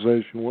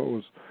organization where it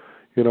was,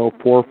 4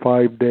 or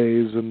 5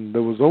 days, and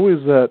there was always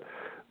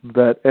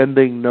that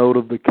ending note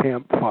of the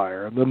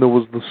campfire, and then there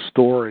was the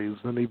stories,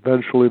 and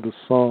eventually the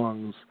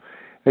songs.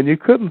 And you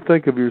couldn't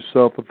think of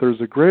yourself that there's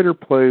a greater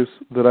place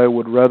that I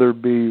would rather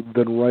be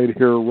than right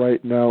here,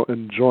 right now,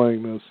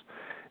 enjoying this.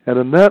 And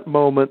in that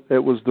moment,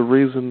 it was the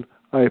reason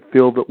I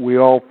feel that we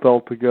all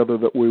felt together,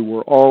 that we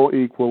were all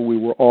equal, we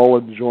were all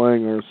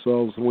enjoying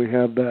ourselves, and we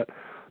had that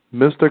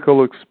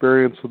mystical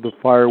experience of the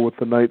fire with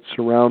the night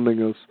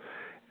surrounding us.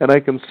 And I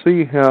can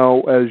see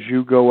how, as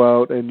you go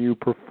out and you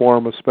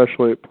perform,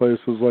 especially at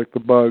places like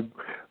the Bug,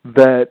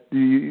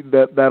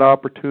 that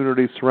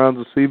opportunity surrounds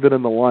us, even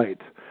in the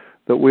light.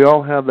 That we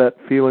all have that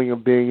feeling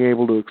of being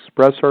able to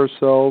express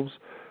ourselves,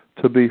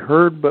 to be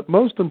heard, but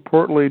most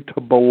importantly,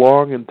 to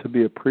belong and to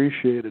be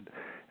appreciated.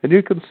 And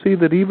you can see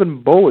that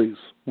even bullies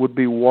would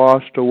be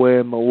washed away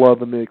in the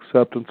love and the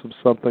acceptance of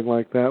something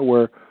like that,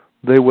 where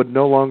they would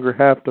no longer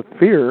have to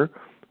fear,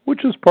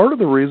 which is part of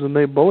the reason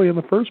they bully in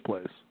the first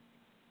place.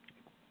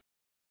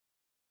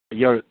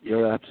 You're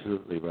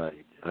absolutely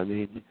right. I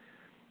mean,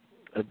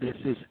 this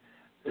is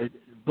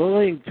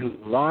bullying to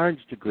a large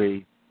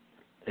degree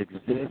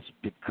exists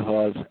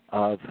because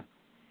of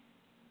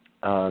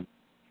an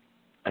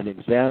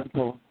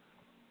example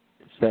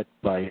set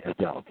by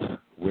adults,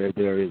 where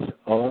there is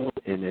all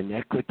an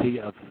inequity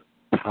of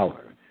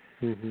power.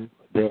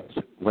 There's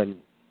when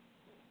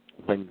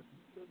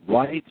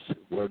whites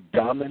were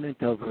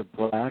dominant over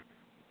black,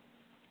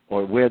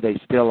 or where they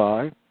still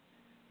are,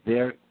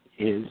 there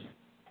is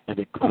an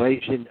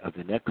equation of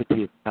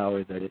inequity of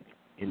power that it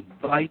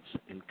invites,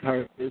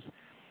 encourages,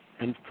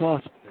 and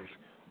fosters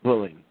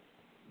bullying.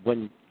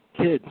 When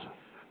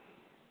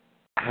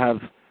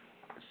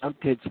some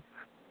kids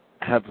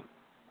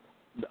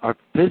are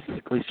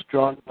physically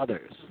strong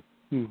mothers,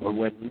 or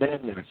when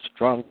men are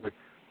stronger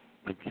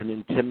and can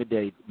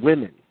intimidate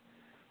women,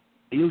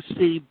 you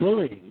see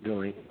bullying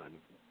going on.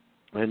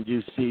 and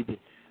you see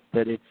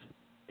that it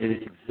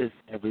exists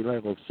at every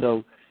level.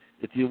 So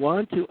if you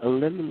want to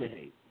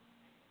eliminate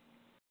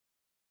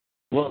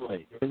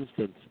bullying, for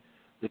instance,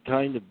 the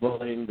kind of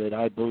bullying that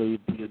I believe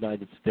the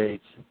United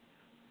States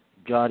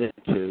got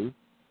into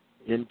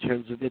in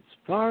terms of its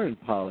foreign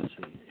policy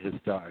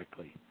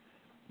historically,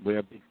 where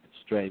a big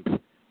strength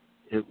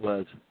it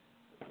was,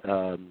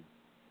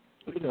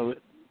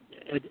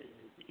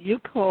 you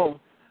call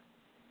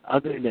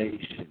other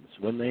nations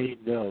when they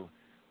know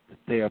that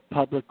they are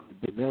publicly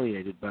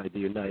humiliated by the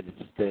United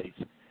States,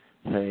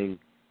 saying,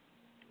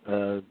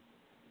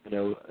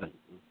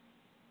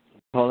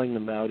 calling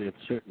them out in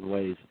certain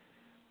ways.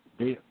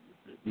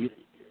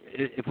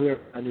 If we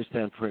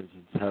understand, for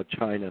instance, how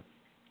China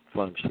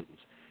functions,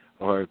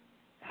 or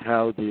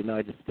how the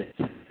United States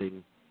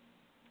having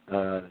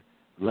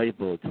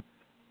labeled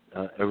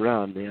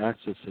Iran the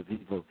axis of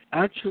evil,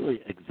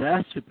 actually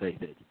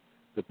exacerbated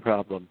the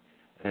problem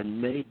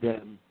and made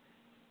them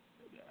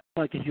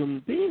like a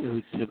human being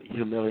who's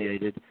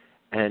humiliated,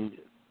 and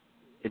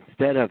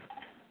instead of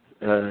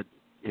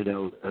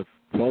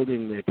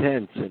folding their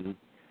tents and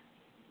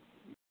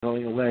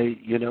going away,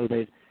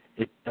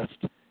 it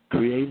just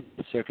created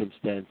a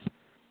circumstance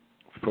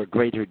for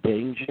greater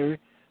danger,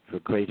 for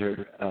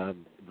greater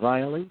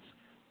violence,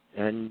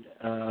 and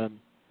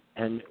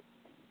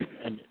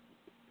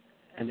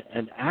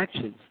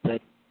actions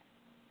that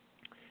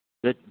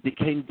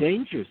became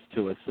dangerous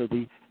to us. So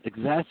the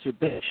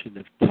exacerbation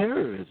of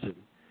terrorism,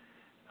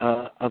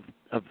 of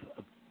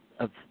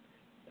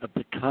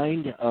the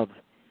kind of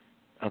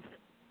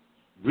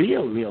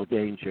real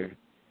danger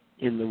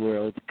in the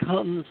world,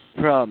 comes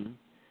from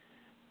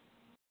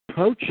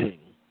approaching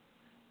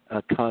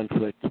a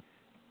conflict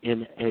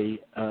in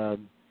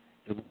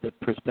the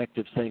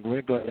perspective saying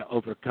we're going to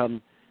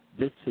overcome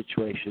this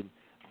situation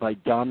by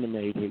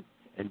dominating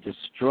and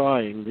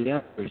destroying the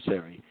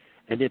adversary.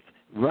 And if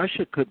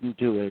Russia couldn't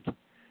do it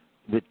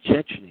with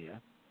Chechnya,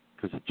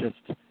 because it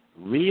just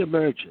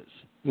reemerges,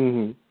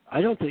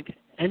 I don't think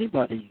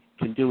anybody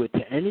can do it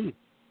to any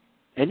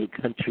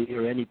country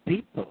or any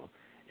people.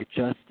 It's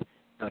just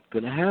not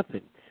going to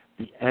happen.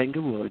 The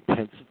anger will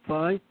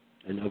intensify,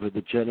 and over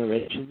the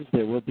generations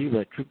there will be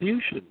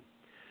retribution.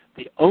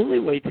 The only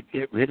way to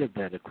get rid of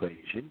that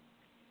equation,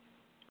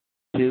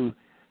 to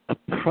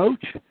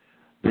approach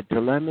the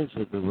dilemmas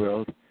of the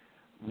world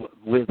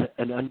with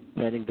an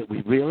understanding that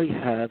we really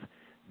have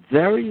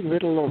very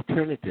little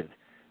alternative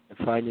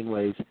to finding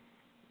ways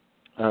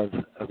of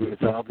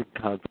resolving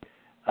conflict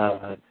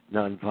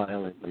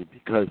nonviolently,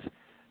 because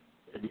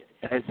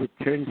as it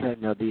turns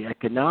out now, the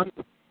economics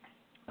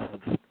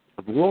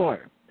of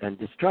war and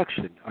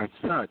destruction are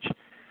such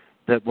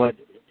that what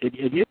it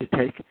used to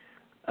take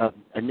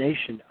a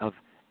nation of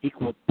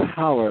equal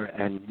power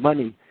and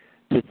money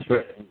to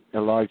threaten a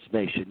large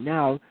nation.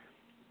 Now,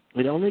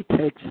 it only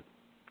takes,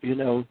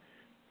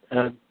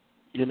 a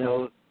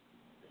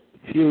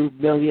few $1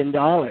 million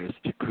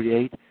to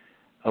create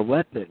a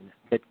weapon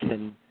that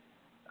can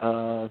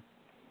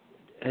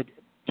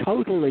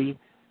totally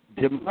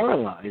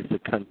demoralize a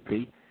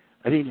country.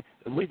 I mean,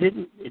 we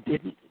didn't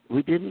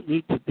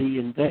need to be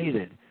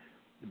invaded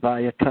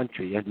by a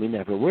country, and we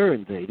never were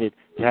invaded,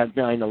 to have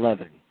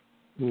 9/11.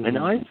 And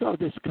I saw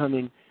this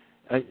coming,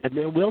 and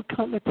there will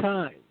come a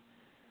time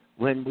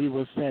when we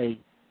will say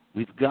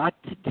we've got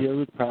to deal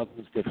with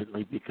problems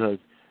differently, because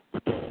the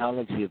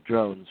technology of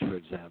drones, for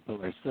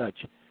example, is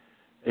such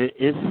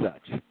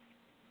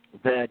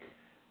that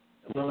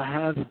we'll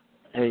have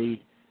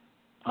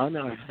on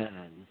our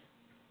hands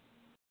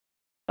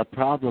a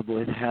problem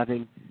with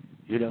having,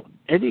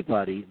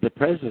 anybody, the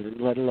president,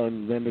 let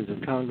alone members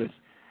of Congress,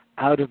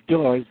 out of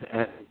doors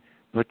and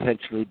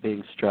potentially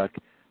being struck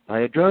by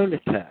a drone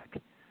attack,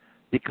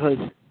 because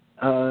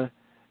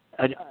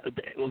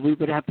we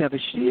would have to have a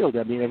shield.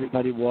 I mean,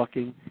 everybody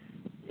walking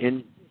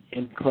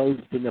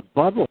enclosed in a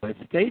bubble, a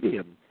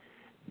stadium,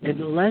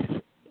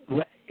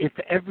 if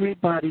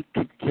everybody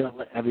could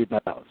kill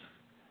everybody else,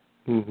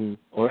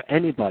 or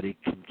anybody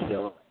can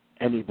kill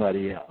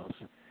anybody else.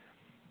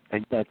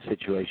 In that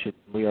situation,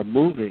 we are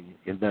moving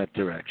in that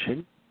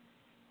direction,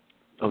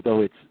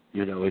 although it's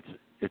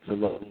a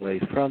long way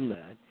from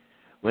that.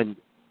 When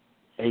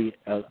a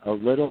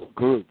little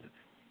group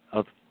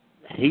of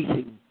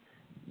hating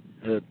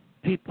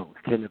people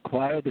can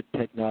acquire the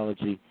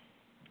technology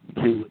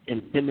to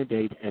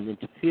intimidate and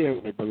interfere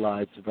with the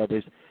lives of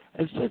others,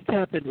 as just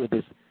happened with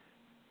this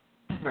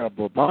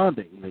terrible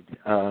bombing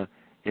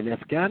in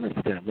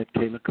Afghanistan that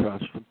came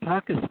across from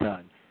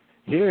Pakistan.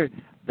 Here,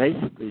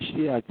 basically,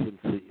 Shiites and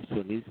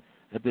Sunnis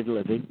have been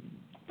living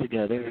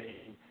together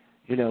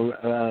in,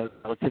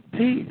 relative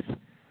peace.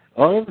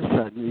 All of a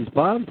sudden, these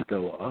bombs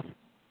go off,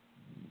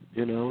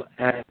 and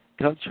it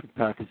comes from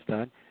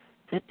Pakistan.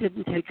 That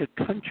didn't take a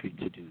country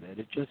to do that.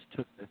 It just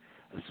took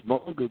a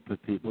small group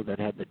of people that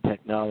had the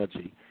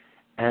technology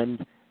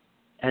and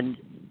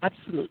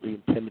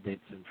absolutely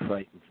intimidates and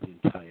frightens the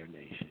entire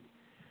nation.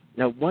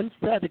 Now, once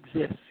that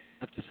exists, you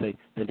have to say,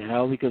 then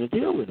how are we going to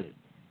deal with it?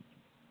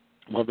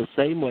 Well, the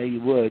same way you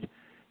would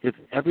if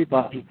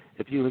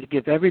you were to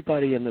give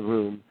everybody in the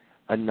room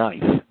a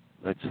knife,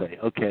 let's say.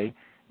 Okay,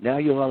 now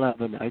you all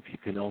have a knife. You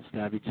can all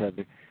stab each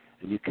other,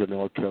 and you can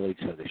all kill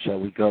each other. Shall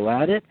we go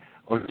at it,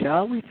 or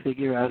shall we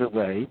figure out a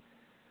way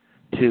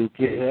to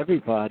give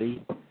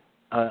everybody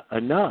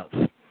enough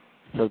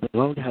so they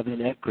won't have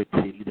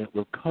inequity that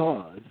will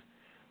cause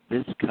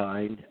this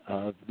kind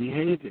of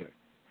behavior?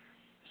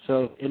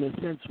 So, in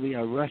a sense, we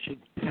are rushing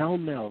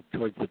pell-mell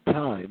towards a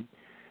time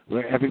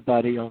where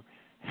everybody will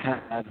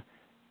have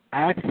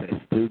access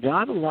to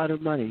not a lot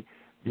of money,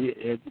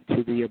 to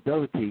the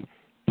ability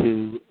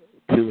to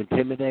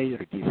intimidate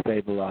or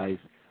destabilize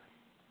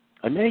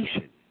a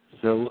nation.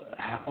 So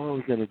how are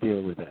we going to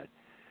deal with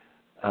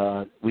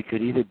that? We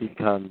could either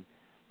become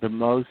the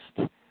most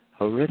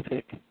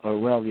horrific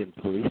Orwellian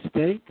police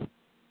state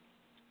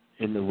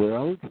in the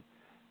world,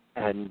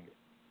 and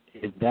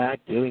in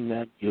doing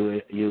that,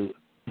 you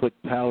put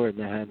power in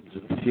the hands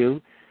of a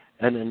few,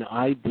 and an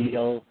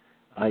ideal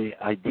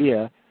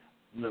idea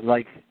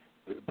like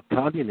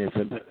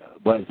communism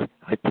was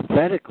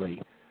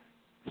hypothetically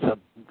something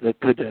that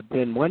could have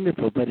been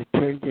wonderful, but it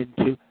turned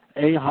into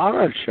a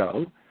horror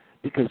show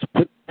because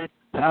put that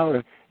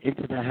power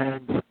into the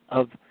hands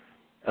of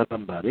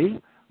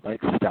somebody like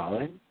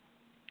Stalin,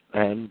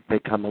 and they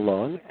come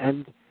along,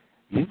 and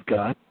you've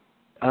got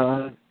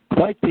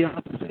quite the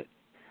opposite.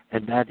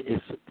 And that is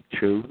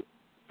true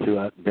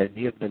throughout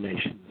many of the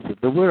nations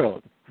of the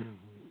world.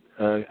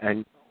 Mm-hmm.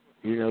 And,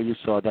 you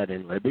saw that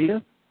in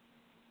Libya.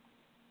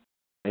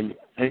 And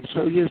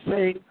so you're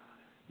saying,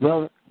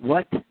 well,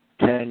 what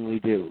can we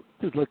do?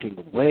 Just looking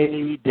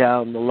way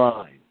down the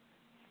line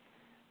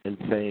and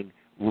saying,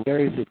 where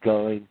is it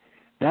going?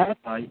 That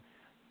I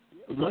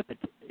look at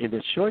in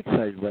a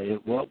short-sighted way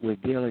at what we're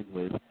dealing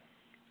with,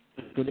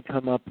 is going to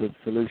come up with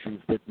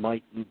solutions that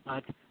might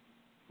not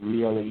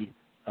really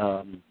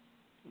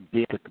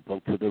be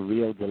applicable to the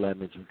real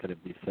dilemmas we're going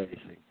to be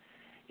facing.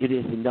 It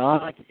is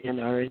not in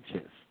our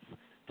interests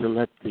to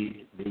let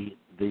the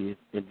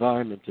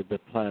environment of the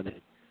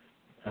planet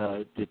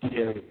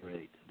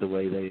deteriorate the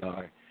way they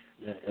are,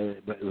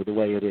 the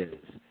way it is,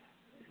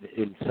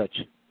 in such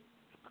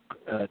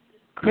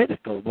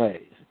critical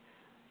ways.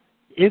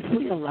 If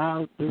we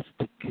allow this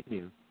to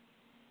continue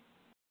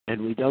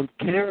and we don't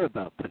care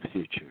about the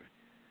future,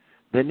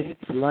 then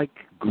it's like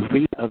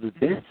greed of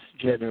this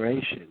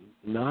generation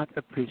not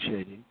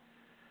appreciating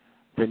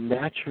the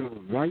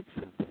natural rights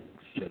of this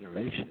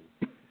generation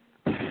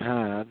to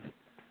have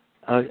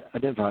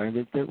an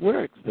environment that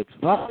works, that's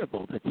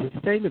viable, that's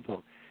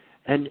sustainable.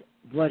 And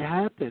what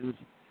happens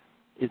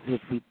is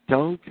if we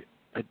don't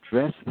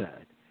address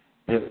that,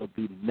 there will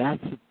be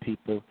massive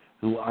people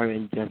who are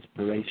in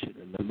desperation.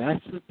 And the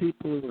massive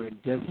people who are in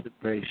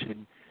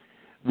desperation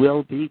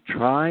will be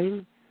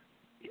trying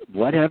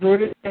whatever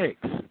it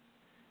takes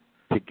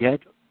to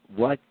get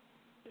what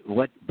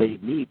they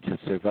need to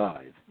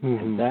survive.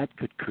 Mm-hmm. And that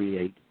could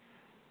create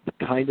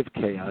the kind of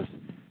chaos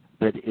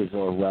that is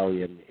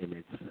Orwellian in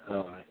its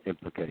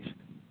implication.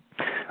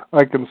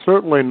 I can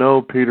certainly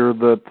know, Peter,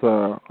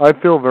 that I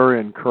feel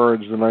very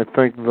encouraged, and I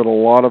think that a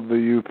lot of the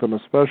youth, and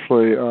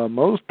especially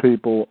most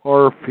people,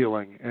 are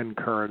feeling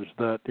encouraged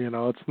that,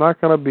 it's not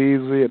going to be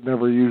easy. It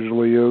never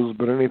usually is,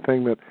 but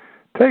anything that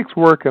takes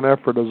work and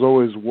effort is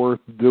always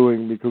worth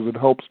doing because it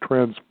helps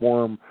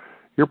transform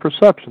your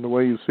perception, the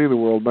way you see the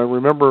world. And I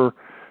remember,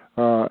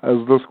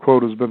 as this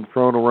quote has been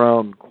thrown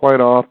around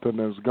quite often,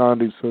 as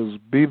Gandhi says,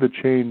 be the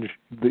change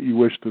that you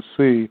wish to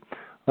see.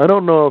 I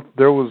don't know if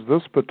there was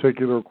this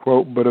particular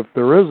quote, but if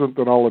there isn't,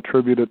 then I'll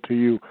attribute it to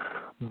you.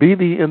 Be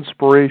the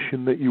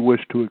inspiration that you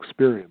wish to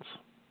experience.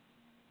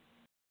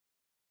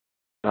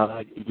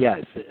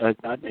 Yes,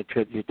 not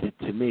attributed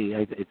to me.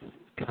 It's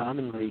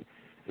commonly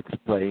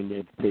explained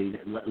as the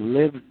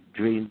live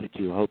dream that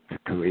you hope to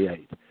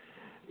create.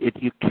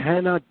 You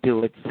cannot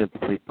do it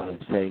simply by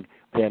saying,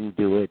 them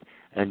do it,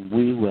 and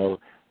we will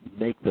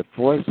make the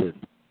forces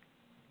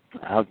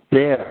out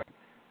there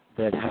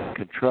that have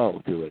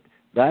control do it.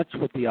 That's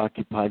what the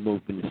Occupy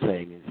movement is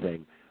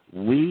saying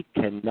we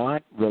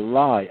cannot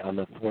rely on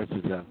the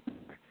forces out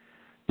there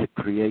to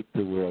create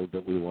the world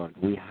that we want.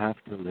 We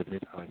have to live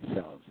it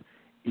ourselves,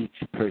 each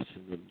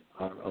person in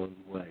our own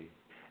way.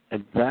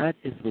 And that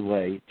is the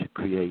way to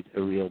create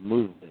a real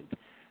movement.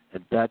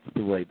 And that's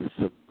the way the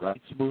civil rights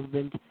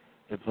movement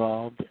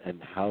evolved,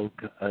 and how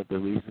the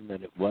reason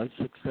that it was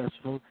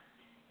successful.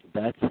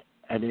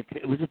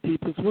 It was a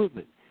people's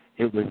movement.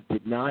 It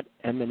did not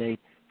emanate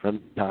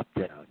from the top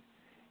down.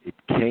 It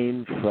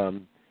came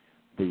from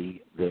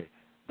the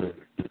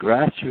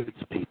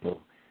grassroots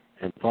people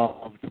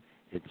involved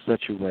in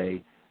such a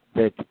way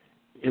that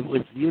it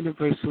was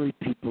universally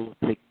people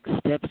take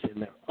steps in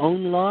their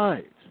own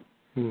lives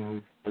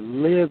to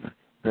live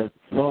the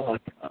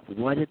thought of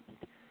what it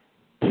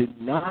to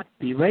not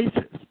be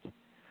racist,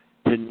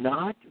 to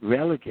not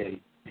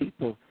relegate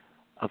people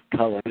of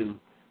color to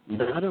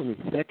not only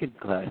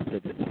second-class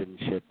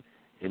citizenship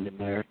in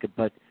America,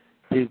 but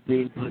to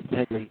being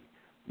potentially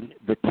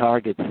the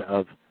targets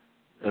of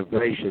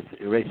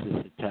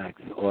racist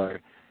attacks or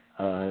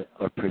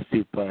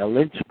pursuit by a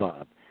lynch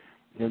mob,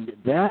 and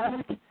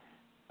that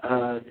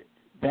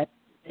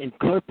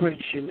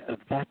incorporation of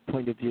that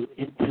point of view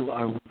into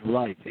our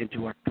life,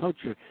 into our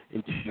culture,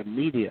 into our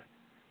media,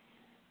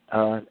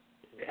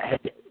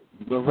 had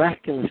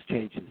miraculous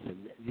changes.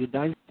 And the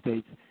United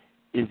States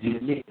is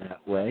unique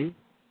that way,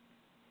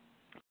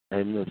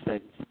 in the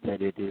sense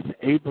that it is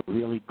able to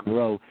really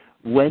grow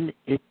when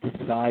it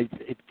decides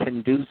it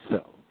can do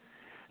so.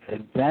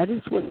 And that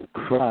is what the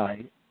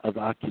cry of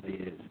Occupy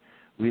is.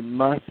 We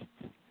must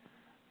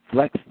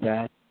flex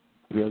that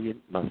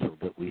brilliant muscle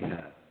that we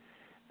have.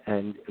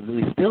 And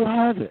we still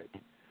have it.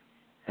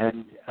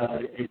 And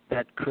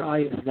that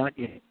cry is not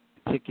yet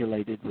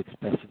articulated with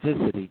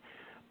specificity,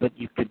 but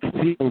you can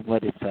feel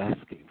what it's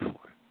asking for.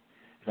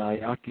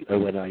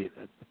 And when I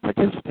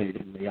participate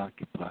in the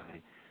Occupy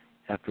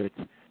efforts,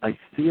 I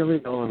feel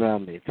it all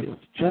around me. It feels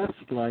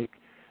just like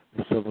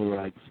the Civil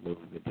Rights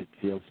Movement. It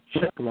feels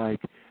just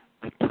like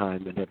a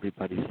time when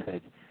everybody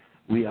said,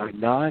 we are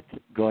not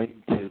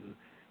going to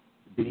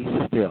be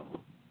still.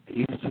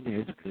 Eastern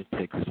is going to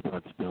take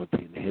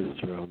responsibility in his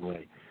or her own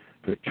way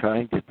for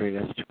trying to bring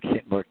us to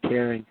more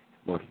caring,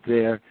 more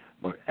fair,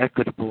 more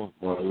equitable,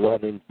 more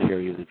loving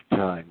period of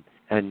time.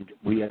 And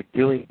we are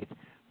doing it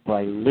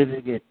by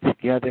living it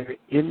together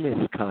in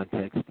this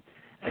context,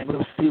 and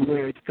we'll see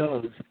where it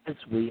goes as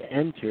we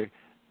enter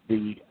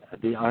the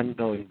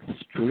ongoing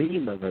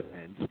stream of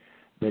events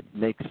that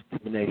makes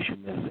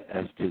determination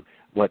as to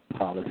what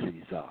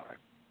policies are.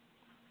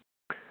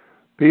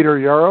 Peter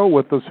Yarrow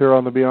with us here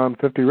on the Beyond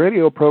 50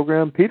 radio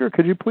program. Peter,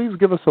 could you please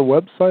give us a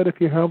website,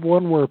 if you have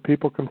one, where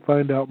people can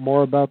find out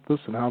more about this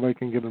and how they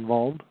can get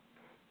involved?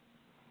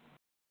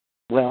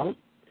 Well,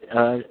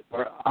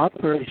 for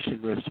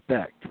Operation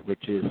Respect,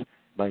 which is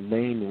my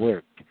main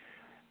work,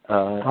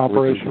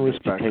 Operation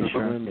Respect,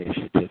 educational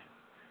initiative,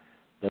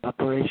 the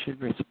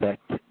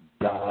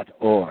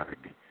OperationRespect.org.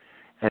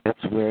 And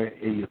that's where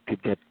you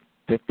could get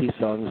 50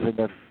 songs that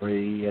are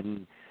free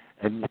and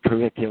the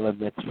curriculum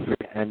that's free,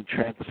 and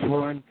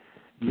transform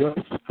your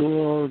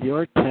school,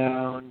 your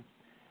town,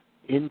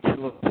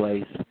 into a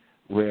place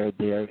where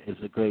there is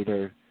a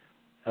greater,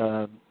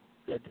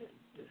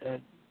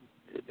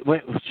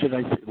 what should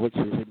I say? Which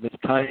is it's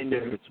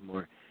kinder,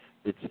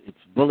 it's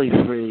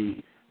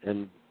bully-free,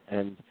 and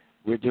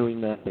we're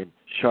doing that in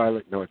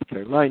Charlotte, North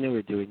Carolina.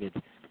 We're doing it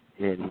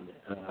in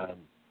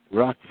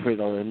Rockford,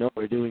 Illinois.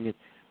 We're doing it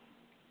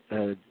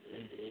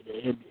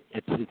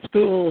in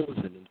schools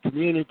and in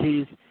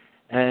communities,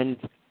 and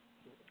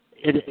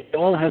it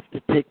all has to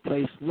take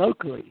place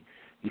locally.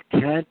 You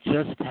can't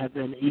just have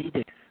an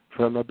edict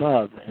from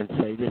above and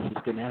say this is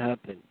going to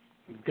happen.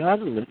 You've got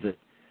to live it,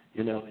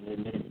 in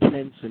an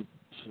intense and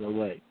personal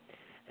way.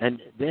 And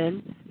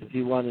then, if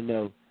you want to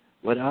know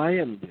what I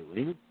am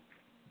doing,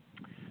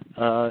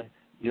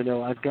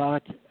 I've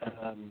got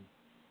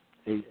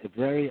a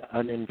very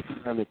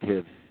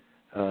uninformative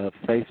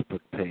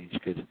Facebook page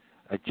because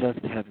I just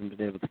haven't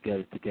been able to get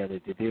it together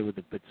to deal with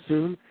it. But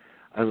soon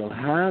I will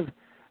have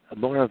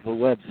more of a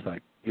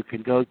website. You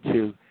can go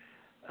to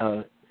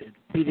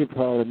Peter,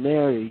 Paul, and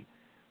Mary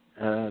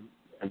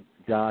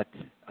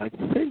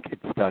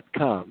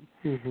 .com,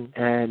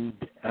 and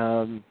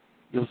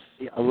you'll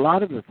see a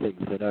lot of the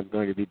things that I'm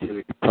going to be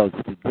doing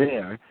posted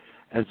there,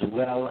 as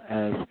well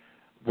as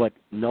what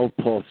Noel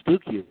Paul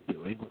Stuckey is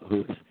doing,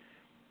 who's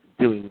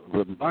doing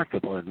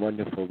remarkable and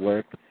wonderful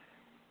work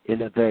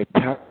in a very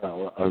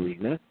parallel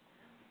arena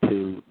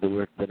to the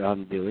work that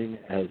I'm doing,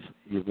 as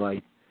you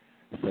might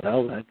say,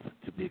 oh, that's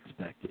to be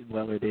expected.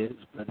 Well, it is,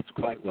 but it's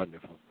quite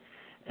wonderful.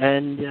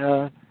 And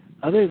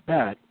other than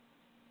that,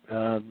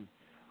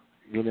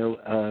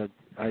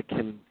 I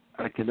can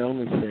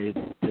only say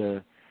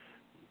that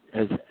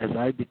as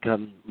I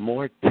become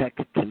more tech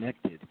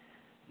connected,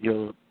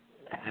 you'll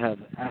have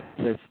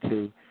access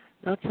to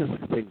not just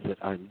the things that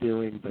I'm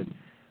doing, but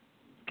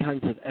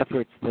kinds of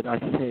efforts that I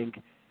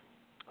think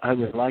I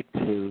would like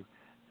to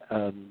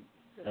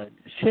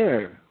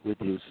share with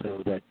you,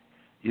 so that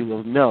you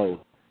will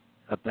know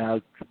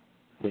about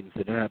things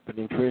that are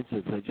happening. For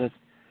instance, I just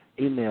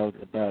emailed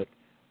about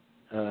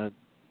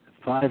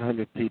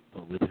 500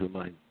 people with whom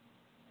I'm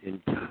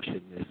in touch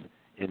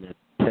in a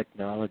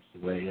technology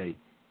way,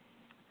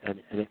 an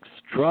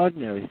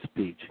extraordinary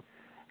speech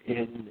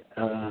in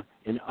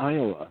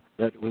Iowa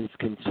that was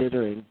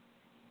considering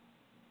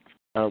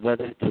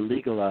whether to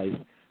legalize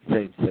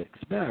same-sex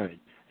marriage.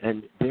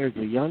 And there's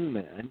a young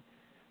man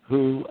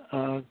who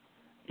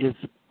is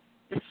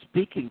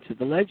speaking to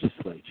the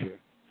legislature,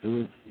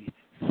 who is the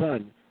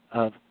son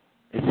of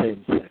a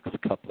same-sex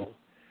couple,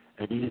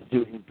 and he is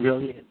doing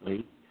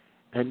brilliantly.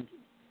 And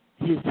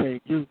he is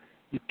saying, you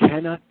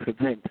cannot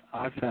prevent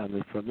our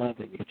family from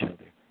loving each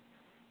other.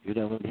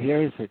 And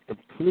here is a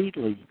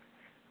completely,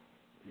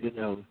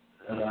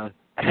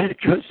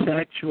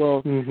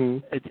 heterosexual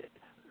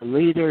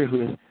leader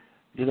who is,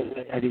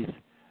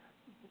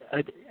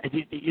 and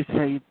you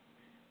say,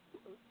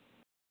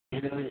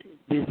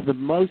 is the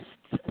most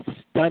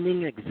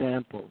stunning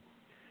example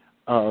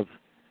of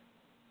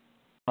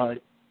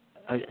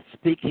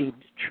speaking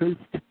truth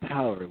to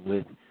power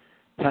with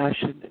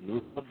passion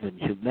and love and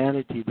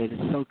humanity that is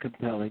so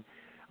compelling.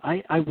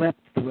 I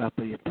wept throughout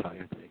the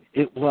entire thing.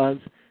 It was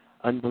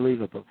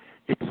unbelievable.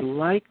 It's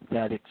like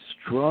that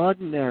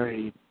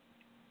extraordinary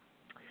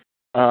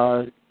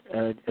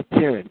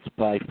appearance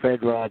by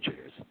Fred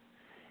Rogers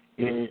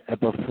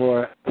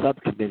before a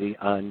subcommittee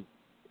on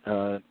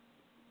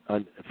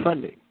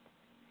funding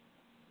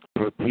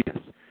for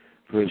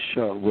his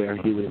show, where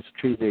he was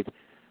treated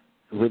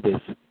with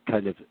this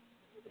kind of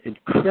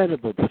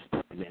incredible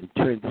disdain and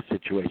turned the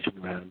situation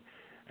around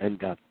and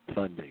got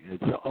funding.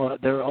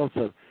 They're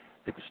also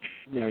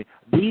extraordinary.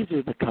 These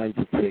are the kinds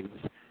of things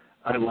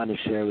I want to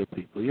share with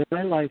people.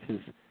 My life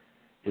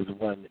is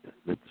one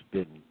that's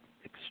been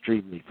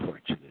extremely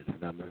fortunate,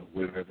 and I'm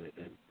aware of it.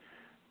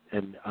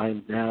 And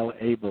I'm now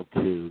able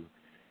to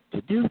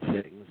do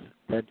things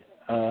that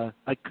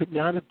I could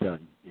not have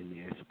done in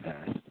years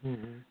past,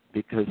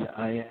 because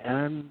I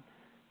am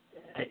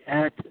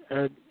at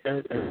a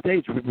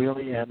stage where I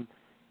really am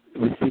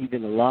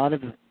receiving a lot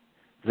of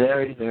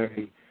very,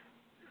 very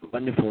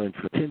wonderful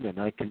information, and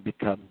I can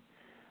become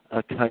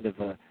a kind of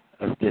a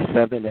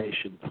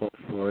dissemination point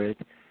for it,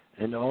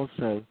 and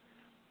also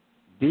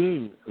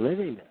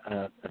living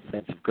a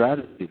sense of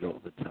gratitude all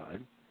the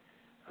time.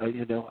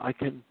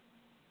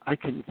 I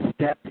can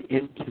step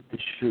into the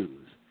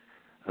shoes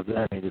of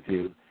that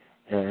interview,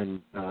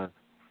 and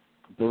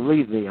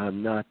believe me,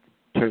 I'm not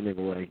turning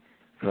away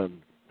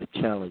from the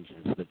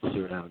challenges that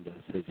surround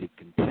us, as you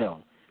can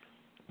tell.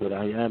 But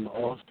I am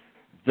also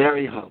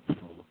very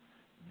hopeful,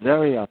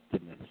 very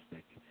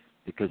optimistic,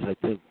 because I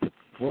think the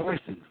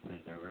forces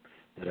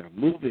that are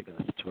moving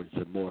us towards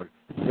a more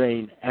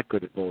sane,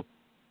 equitable,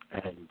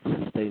 and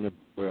sustainable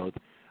world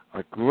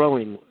are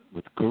growing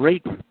with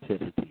great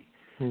rapidity.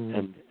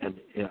 And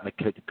I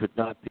could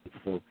not be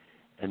full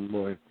and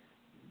more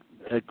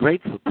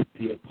grateful to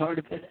be a part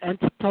of it and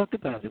to talk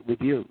about it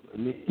with you. I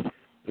mean,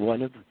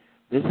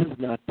 this is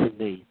not, to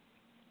me,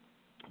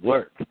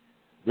 work.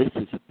 This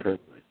is a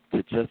privilege.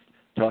 To just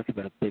talk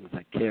about things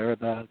I care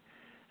about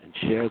and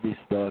share these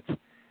thoughts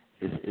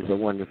is a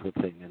wonderful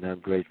thing, and I'm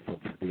grateful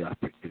for the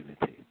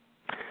opportunity.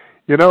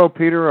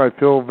 Peter, I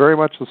feel very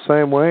much the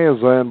same way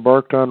as I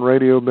embarked on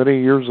radio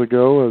many years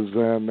ago,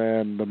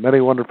 and the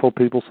many wonderful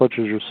people such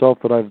as yourself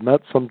that I've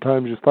met.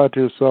 Sometimes you thought to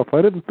yourself,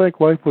 I didn't think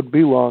life would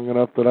be long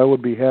enough that I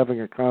would be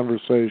having a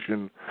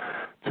conversation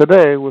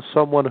today with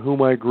someone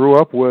whom I grew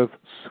up with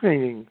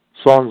singing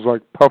songs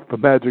like Puff the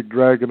Magic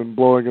Dragon and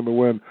Blowing in the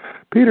Wind.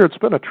 Peter, it's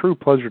been a true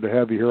pleasure to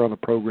have you here on the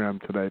program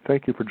today.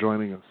 Thank you for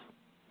joining us.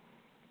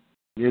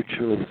 You're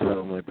truly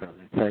so, my brother.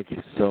 Thank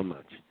you so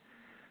much.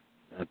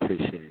 I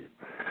appreciate it.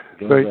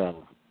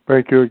 Well.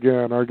 Thank you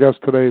again. Our guest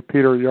today,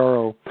 Peter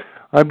Yarrow.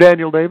 I'm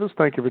Daniel Davis.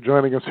 Thank you for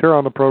joining us here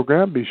on the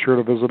program. Be sure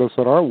to visit us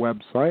at our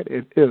website.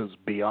 It is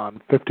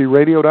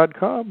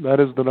beyond50radio.com. That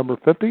is the number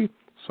 50.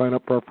 Sign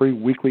up for our free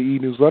weekly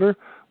e-newsletter.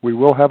 We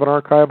will have an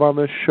archive on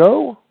this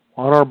show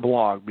on our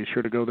blog. Be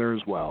sure to go there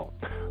as well.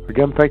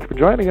 Again, thank you for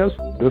joining us.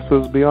 This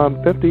is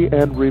Beyond 50,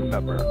 and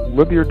remember,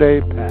 live your day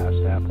past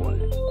halfway.